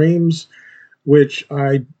Live in Dreams, which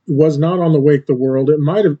I was not on the Wake the World. It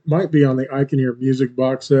might be on the I Can Hear Music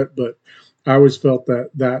box set, but I always felt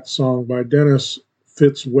that song by Dennis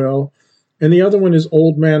fits well. And the other one is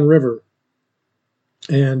Old Man River.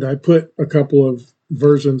 And I put a couple of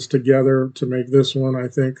versions together to make this one, I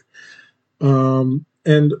think.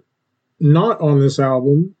 And not on this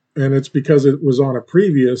album, and it's because it was on a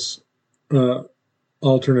previous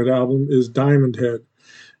alternate album, is Diamond Head.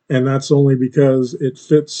 And that's only because it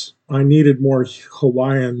fits. I needed more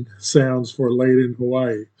Hawaiian sounds for Late in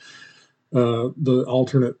Hawaii, the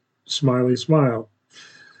alternate Smiley Smile.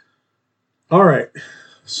 All right,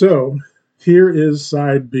 so here is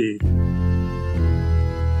side B.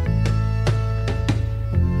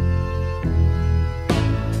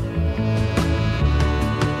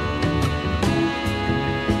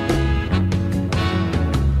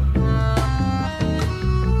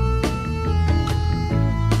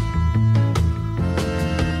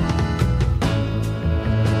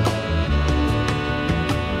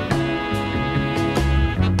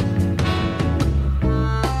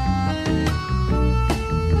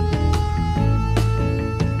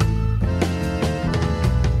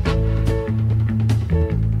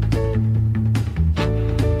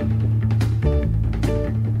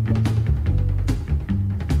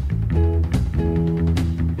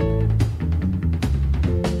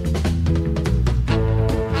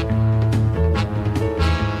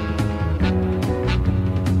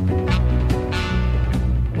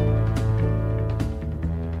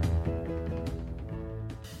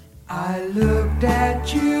 I looked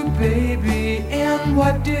at you, baby, and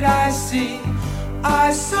what did I see?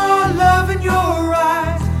 I saw love in your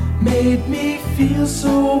eyes, made me feel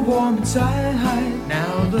so warm inside.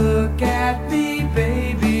 Now look at me,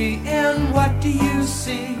 baby, and what do you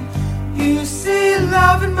see? You see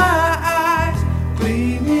love in my eyes,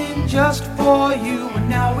 gleaming just for you. And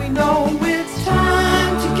now we know it's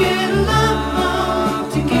time to get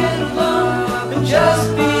along, and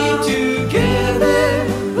just be together.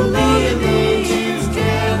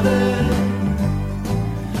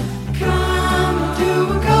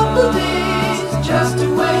 Just a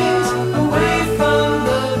ways away from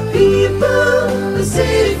the people, the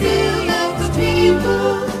city filled with the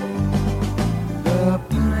people. The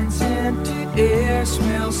pine-scented air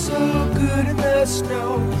smells so good in the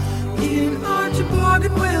snow. In our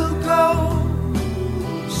toboggan we'll go,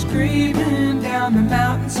 screaming down the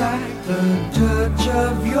mountainside. The touch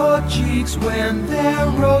of your cheeks when they're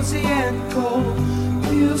rosy and cold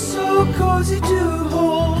feels so cozy to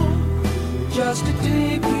hold. Just to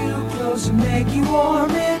take you close and make you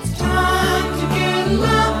warm. It's time to get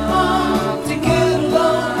along,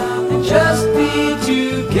 and just be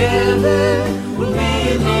together. We'll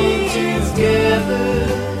be alone together.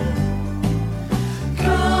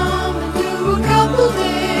 Come and do a couple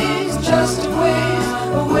days, just a ways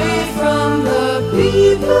away from the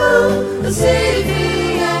people, the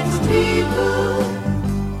city and the people.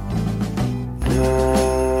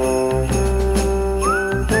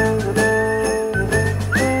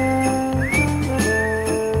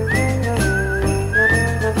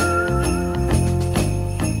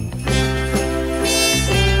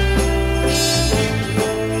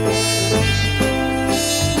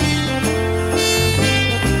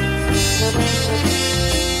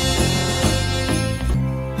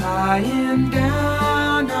 Lying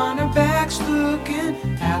down on our backs looking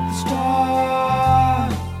at the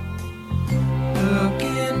stars,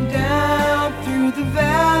 looking down through the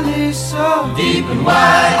valley so so deep and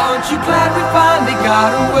wide. Aren't you glad we finally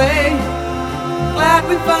got away? Glad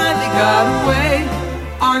we finally got away.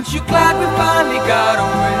 Aren't you glad we finally got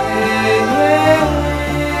away?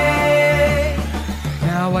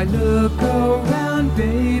 Now I look around,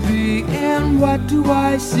 baby, and what do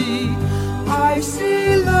I see? I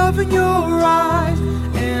see love in your eyes,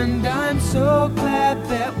 and I'm so glad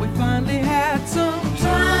that we finally had some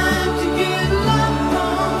time to get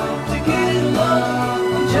along, to get along.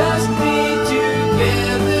 We'll just be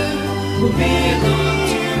together, we'll be alone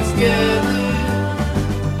together.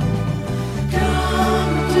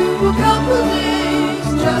 Come to a couple days,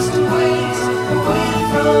 just a ways away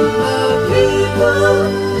from the people,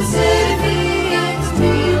 the city next to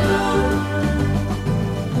you.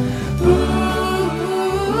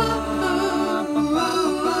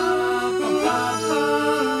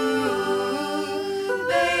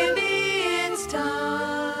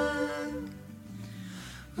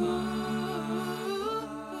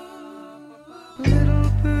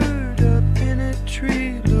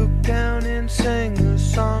 Sang a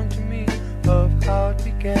song to me of how it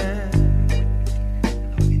began.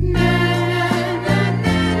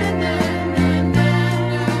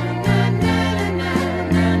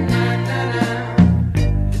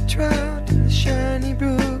 The trout in the shiny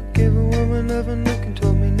brook gave a woman loving look and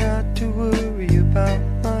told me not to worry about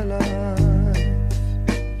my life.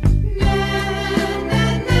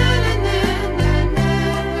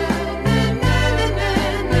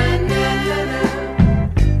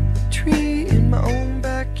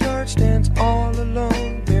 Stands all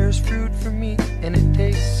alone, bears fruit for me, and it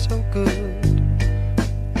tastes so good.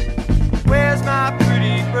 Where's my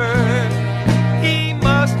pretty bird? He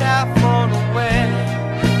must have flown away.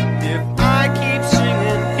 If I keep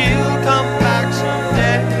singing, he'll come back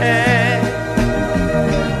someday.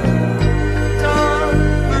 Darn,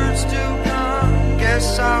 birds still gone,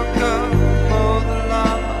 guess I'll go mow the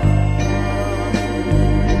lawn.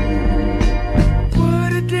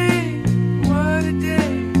 What a day, what a day.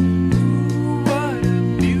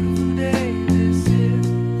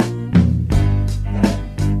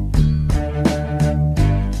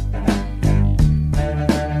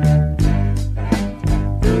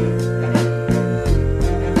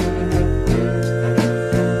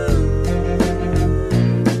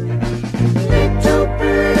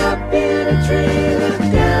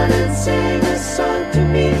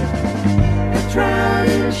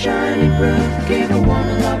 Shiny brook gave a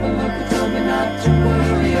woman love a look and told me not to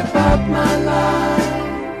worry about my life.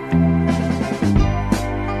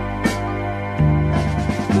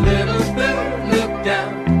 The little bird looked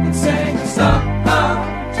down and sang a song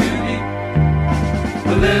to me.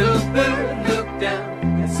 The little bird looked down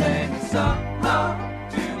and sang a song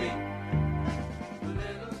to me. The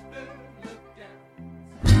little bird looked down.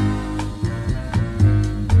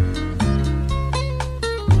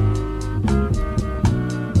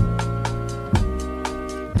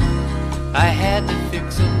 I had to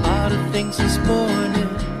fix a lot of things this morning,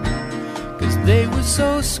 'cause they were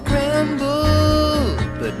so scrambled.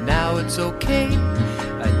 But now it's okay,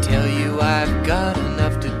 I tell you I've got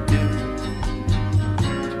enough to do.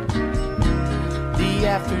 The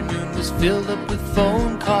afternoon was filled up with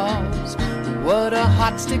phone calls. What a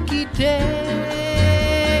hot sticky day.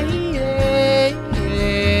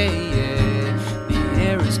 The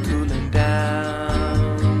air is cooling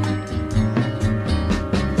down.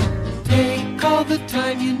 Take all the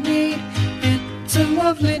time you need, it's a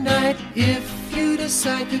lovely night. If you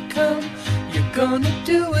decide to come, you're gonna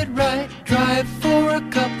do it right. Drive for a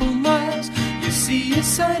couple miles, you see a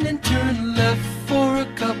sign and turn left for a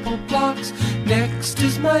couple blocks. Next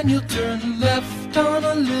is mine, you'll turn left on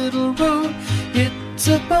a little road. It's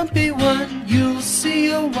a bumpy one, you'll see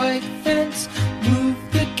a white fence. Move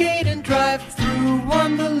the gate and drive through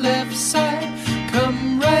on the left side.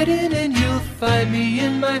 Come right in and you'll find me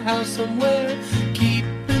in my house somewhere,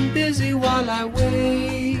 keeping busy while I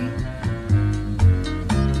wait.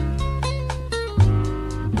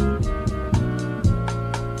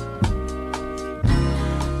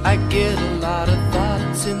 I get a lot of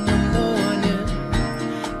thoughts in the morning,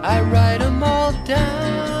 I write them all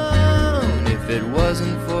down. If it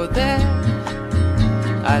wasn't for that,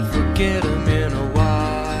 I'd forget them in a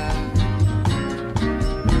while.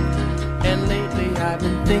 And lately I've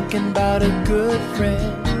been thinking about a good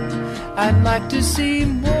friend I'd like to see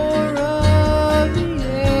more of.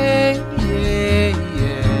 Yeah, yeah,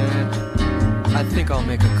 yeah. I think I'll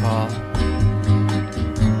make a call.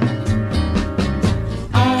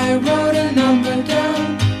 I wrote a number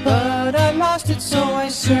down, but I lost it, so I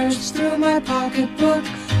searched through my pocketbook.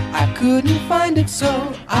 I couldn't find it, so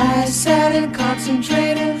I sat and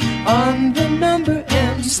concentrated on the number,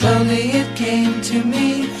 and slowly it came to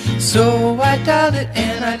me. So I dialed it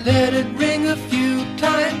and I let it ring a few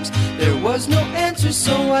times. There was no answer,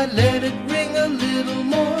 so I let it ring a little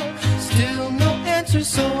more. Still no answer,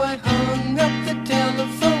 so I hung up the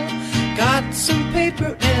telephone. Got some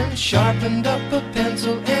paper and sharpened up a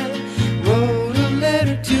pencil and wrote a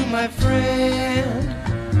letter to my friend.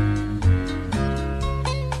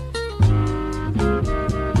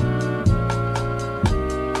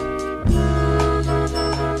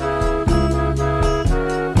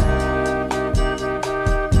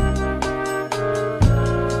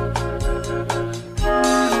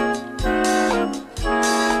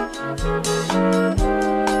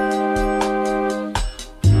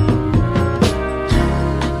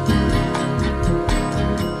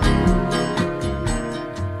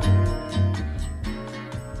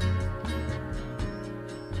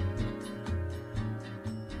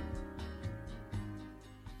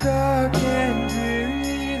 Dark and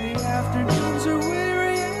dreary, the afternoons are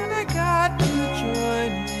weary, and I got to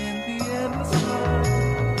join in the endless line.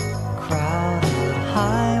 Crowded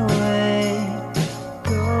highway,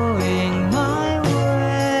 going my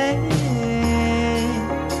way.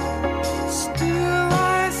 Still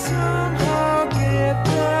I somehow get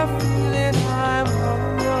the feeling I'm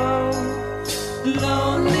alone.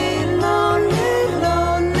 Lonely, lonely,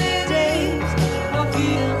 lonely days. I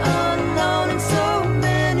feel alone in so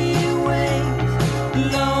many ways.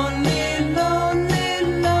 Lonely, lonely,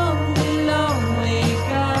 lonely, lonely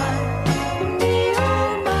guy. Me,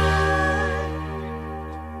 oh my.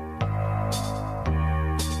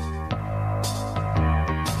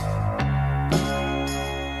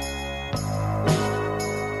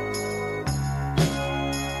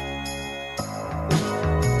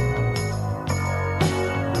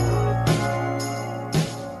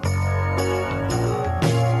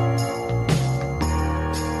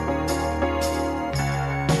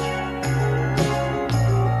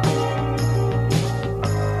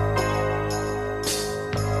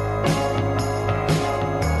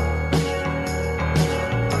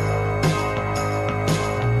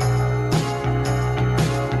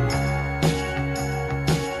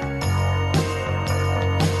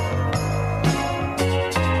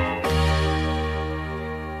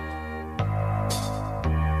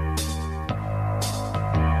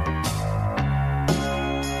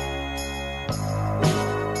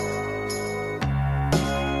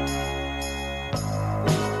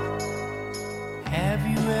 Have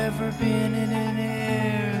you ever been in an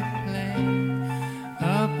airplane?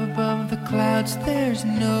 Up above the clouds, there's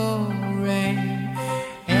no rain.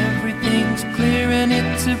 Everything's clear and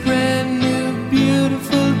it's a brand new,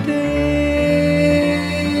 beautiful day.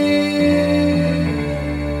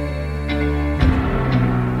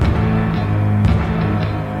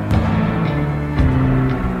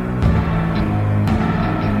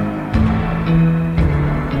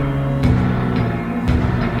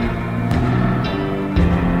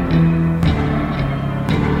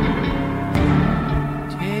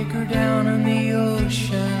 Take her down on the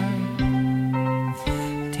ocean.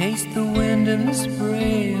 Taste the wind and the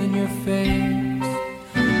spray on your face.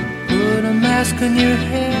 Put a mask on your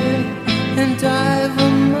head and dive a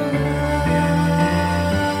mile.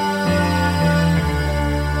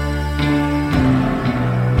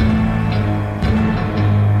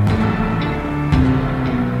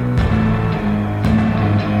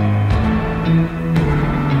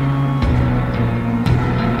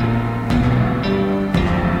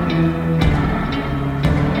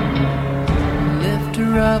 Lift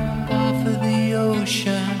her up off of the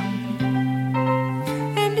ocean.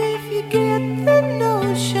 And if you get the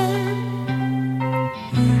notion,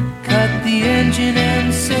 cut the engine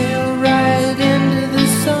and sail right into the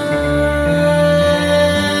sun.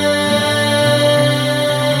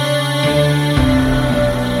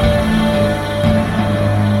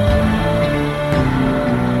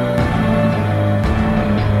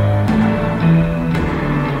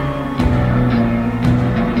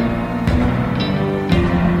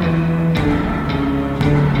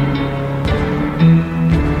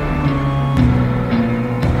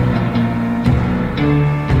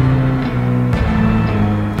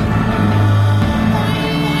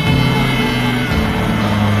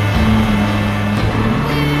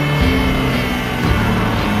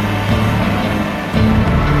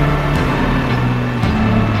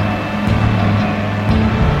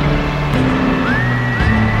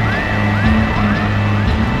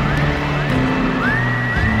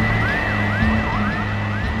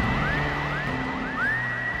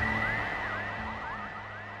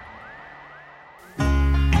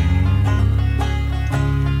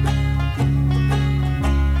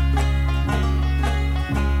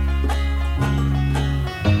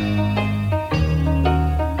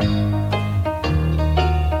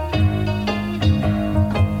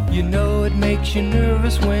 makes you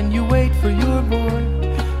nervous when you wait for your boy.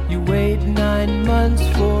 You wait 9 months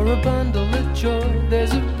for a bundle of joy.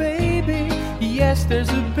 There's a baby, yes, there's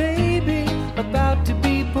a baby about to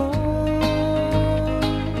be born.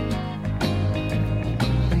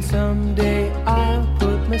 And someday I'll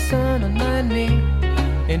put my son on my knee,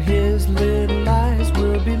 and his little eyes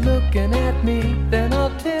will be looking at me. Then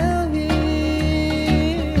I'll tell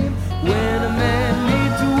him, when a man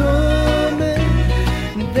needs a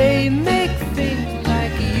woman, they make things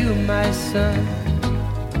like you, my son.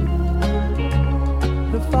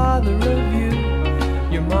 Father of you,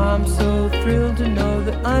 your mom's so thrilled to know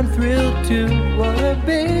that I'm thrilled too. What a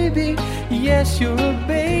baby, yes, you're a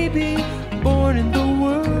baby born in the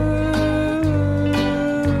world.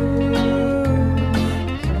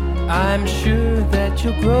 I'm sure that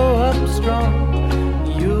you'll grow up strong.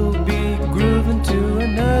 You'll be grooving to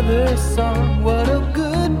another song. What a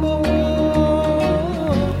good boy.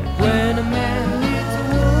 When a man needs a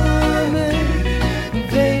woman,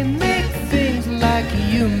 they make things like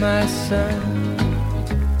you, my son.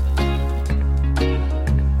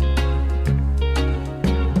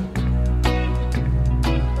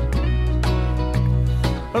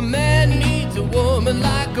 A man needs a woman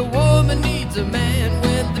like a woman needs a man.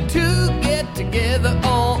 When the two get together,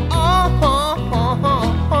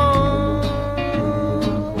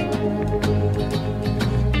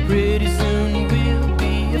 pretty soon we'll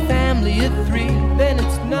be a family of 3. Then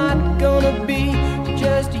it's not gonna be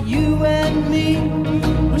just you and me.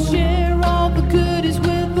 We'll share all the goodies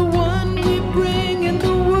with the one we bring in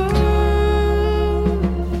the world.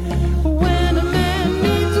 When a man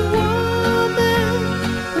needs a woman,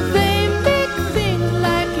 they make things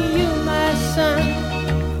like you, my son.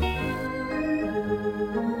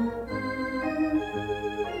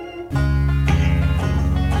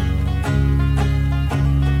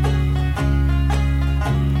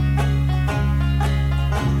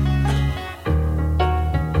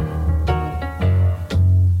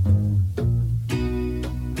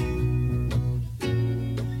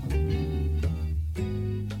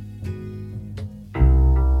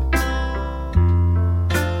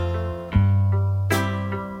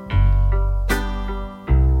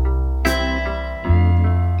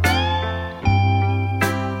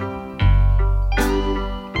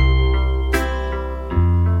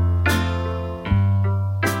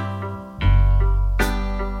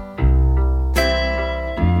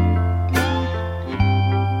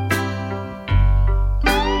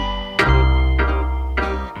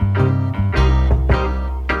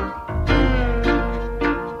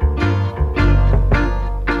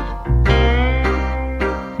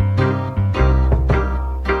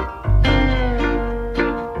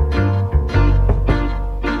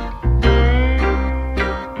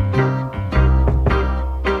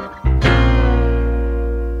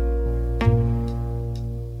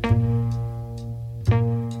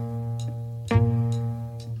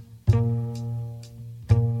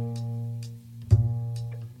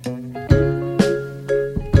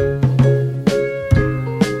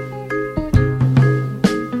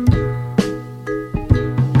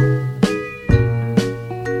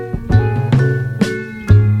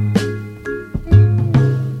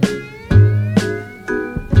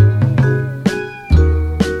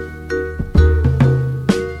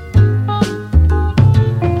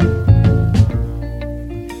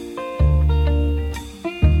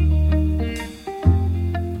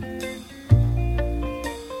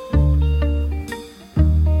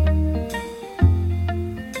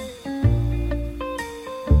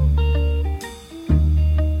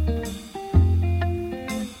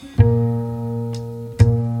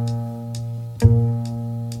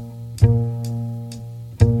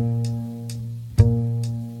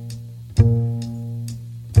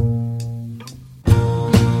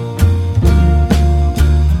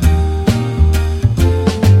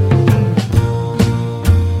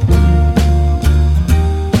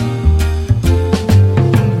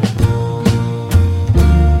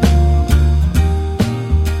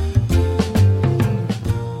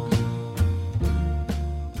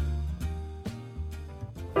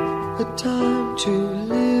 A time to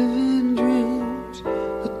live in dreams,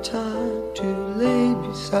 a time to lay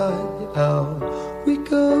beside the hour. We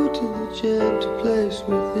go to the gentle place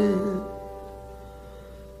within,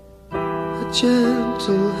 a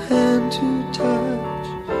gentle hand to touch.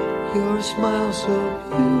 Your smile so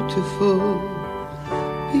beautiful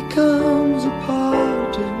becomes a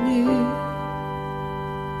part of me.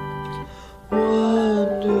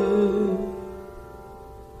 Wonder,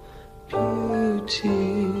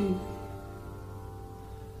 beauty.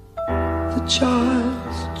 The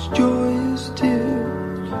child's joy is still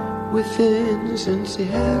within, since he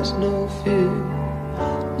has no fear.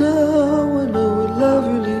 Now I know what love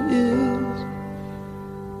really is.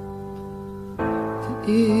 The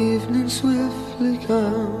evening swiftly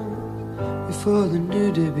comes before the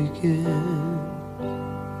new day begins.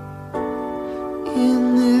 In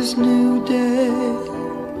this new day,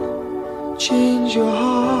 change your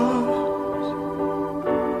heart,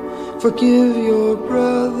 forgive your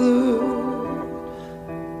brother,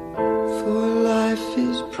 for life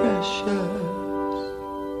is precious.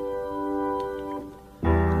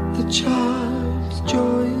 The child's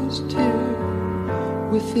joy is dear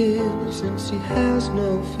within, since he has no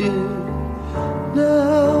fear. Now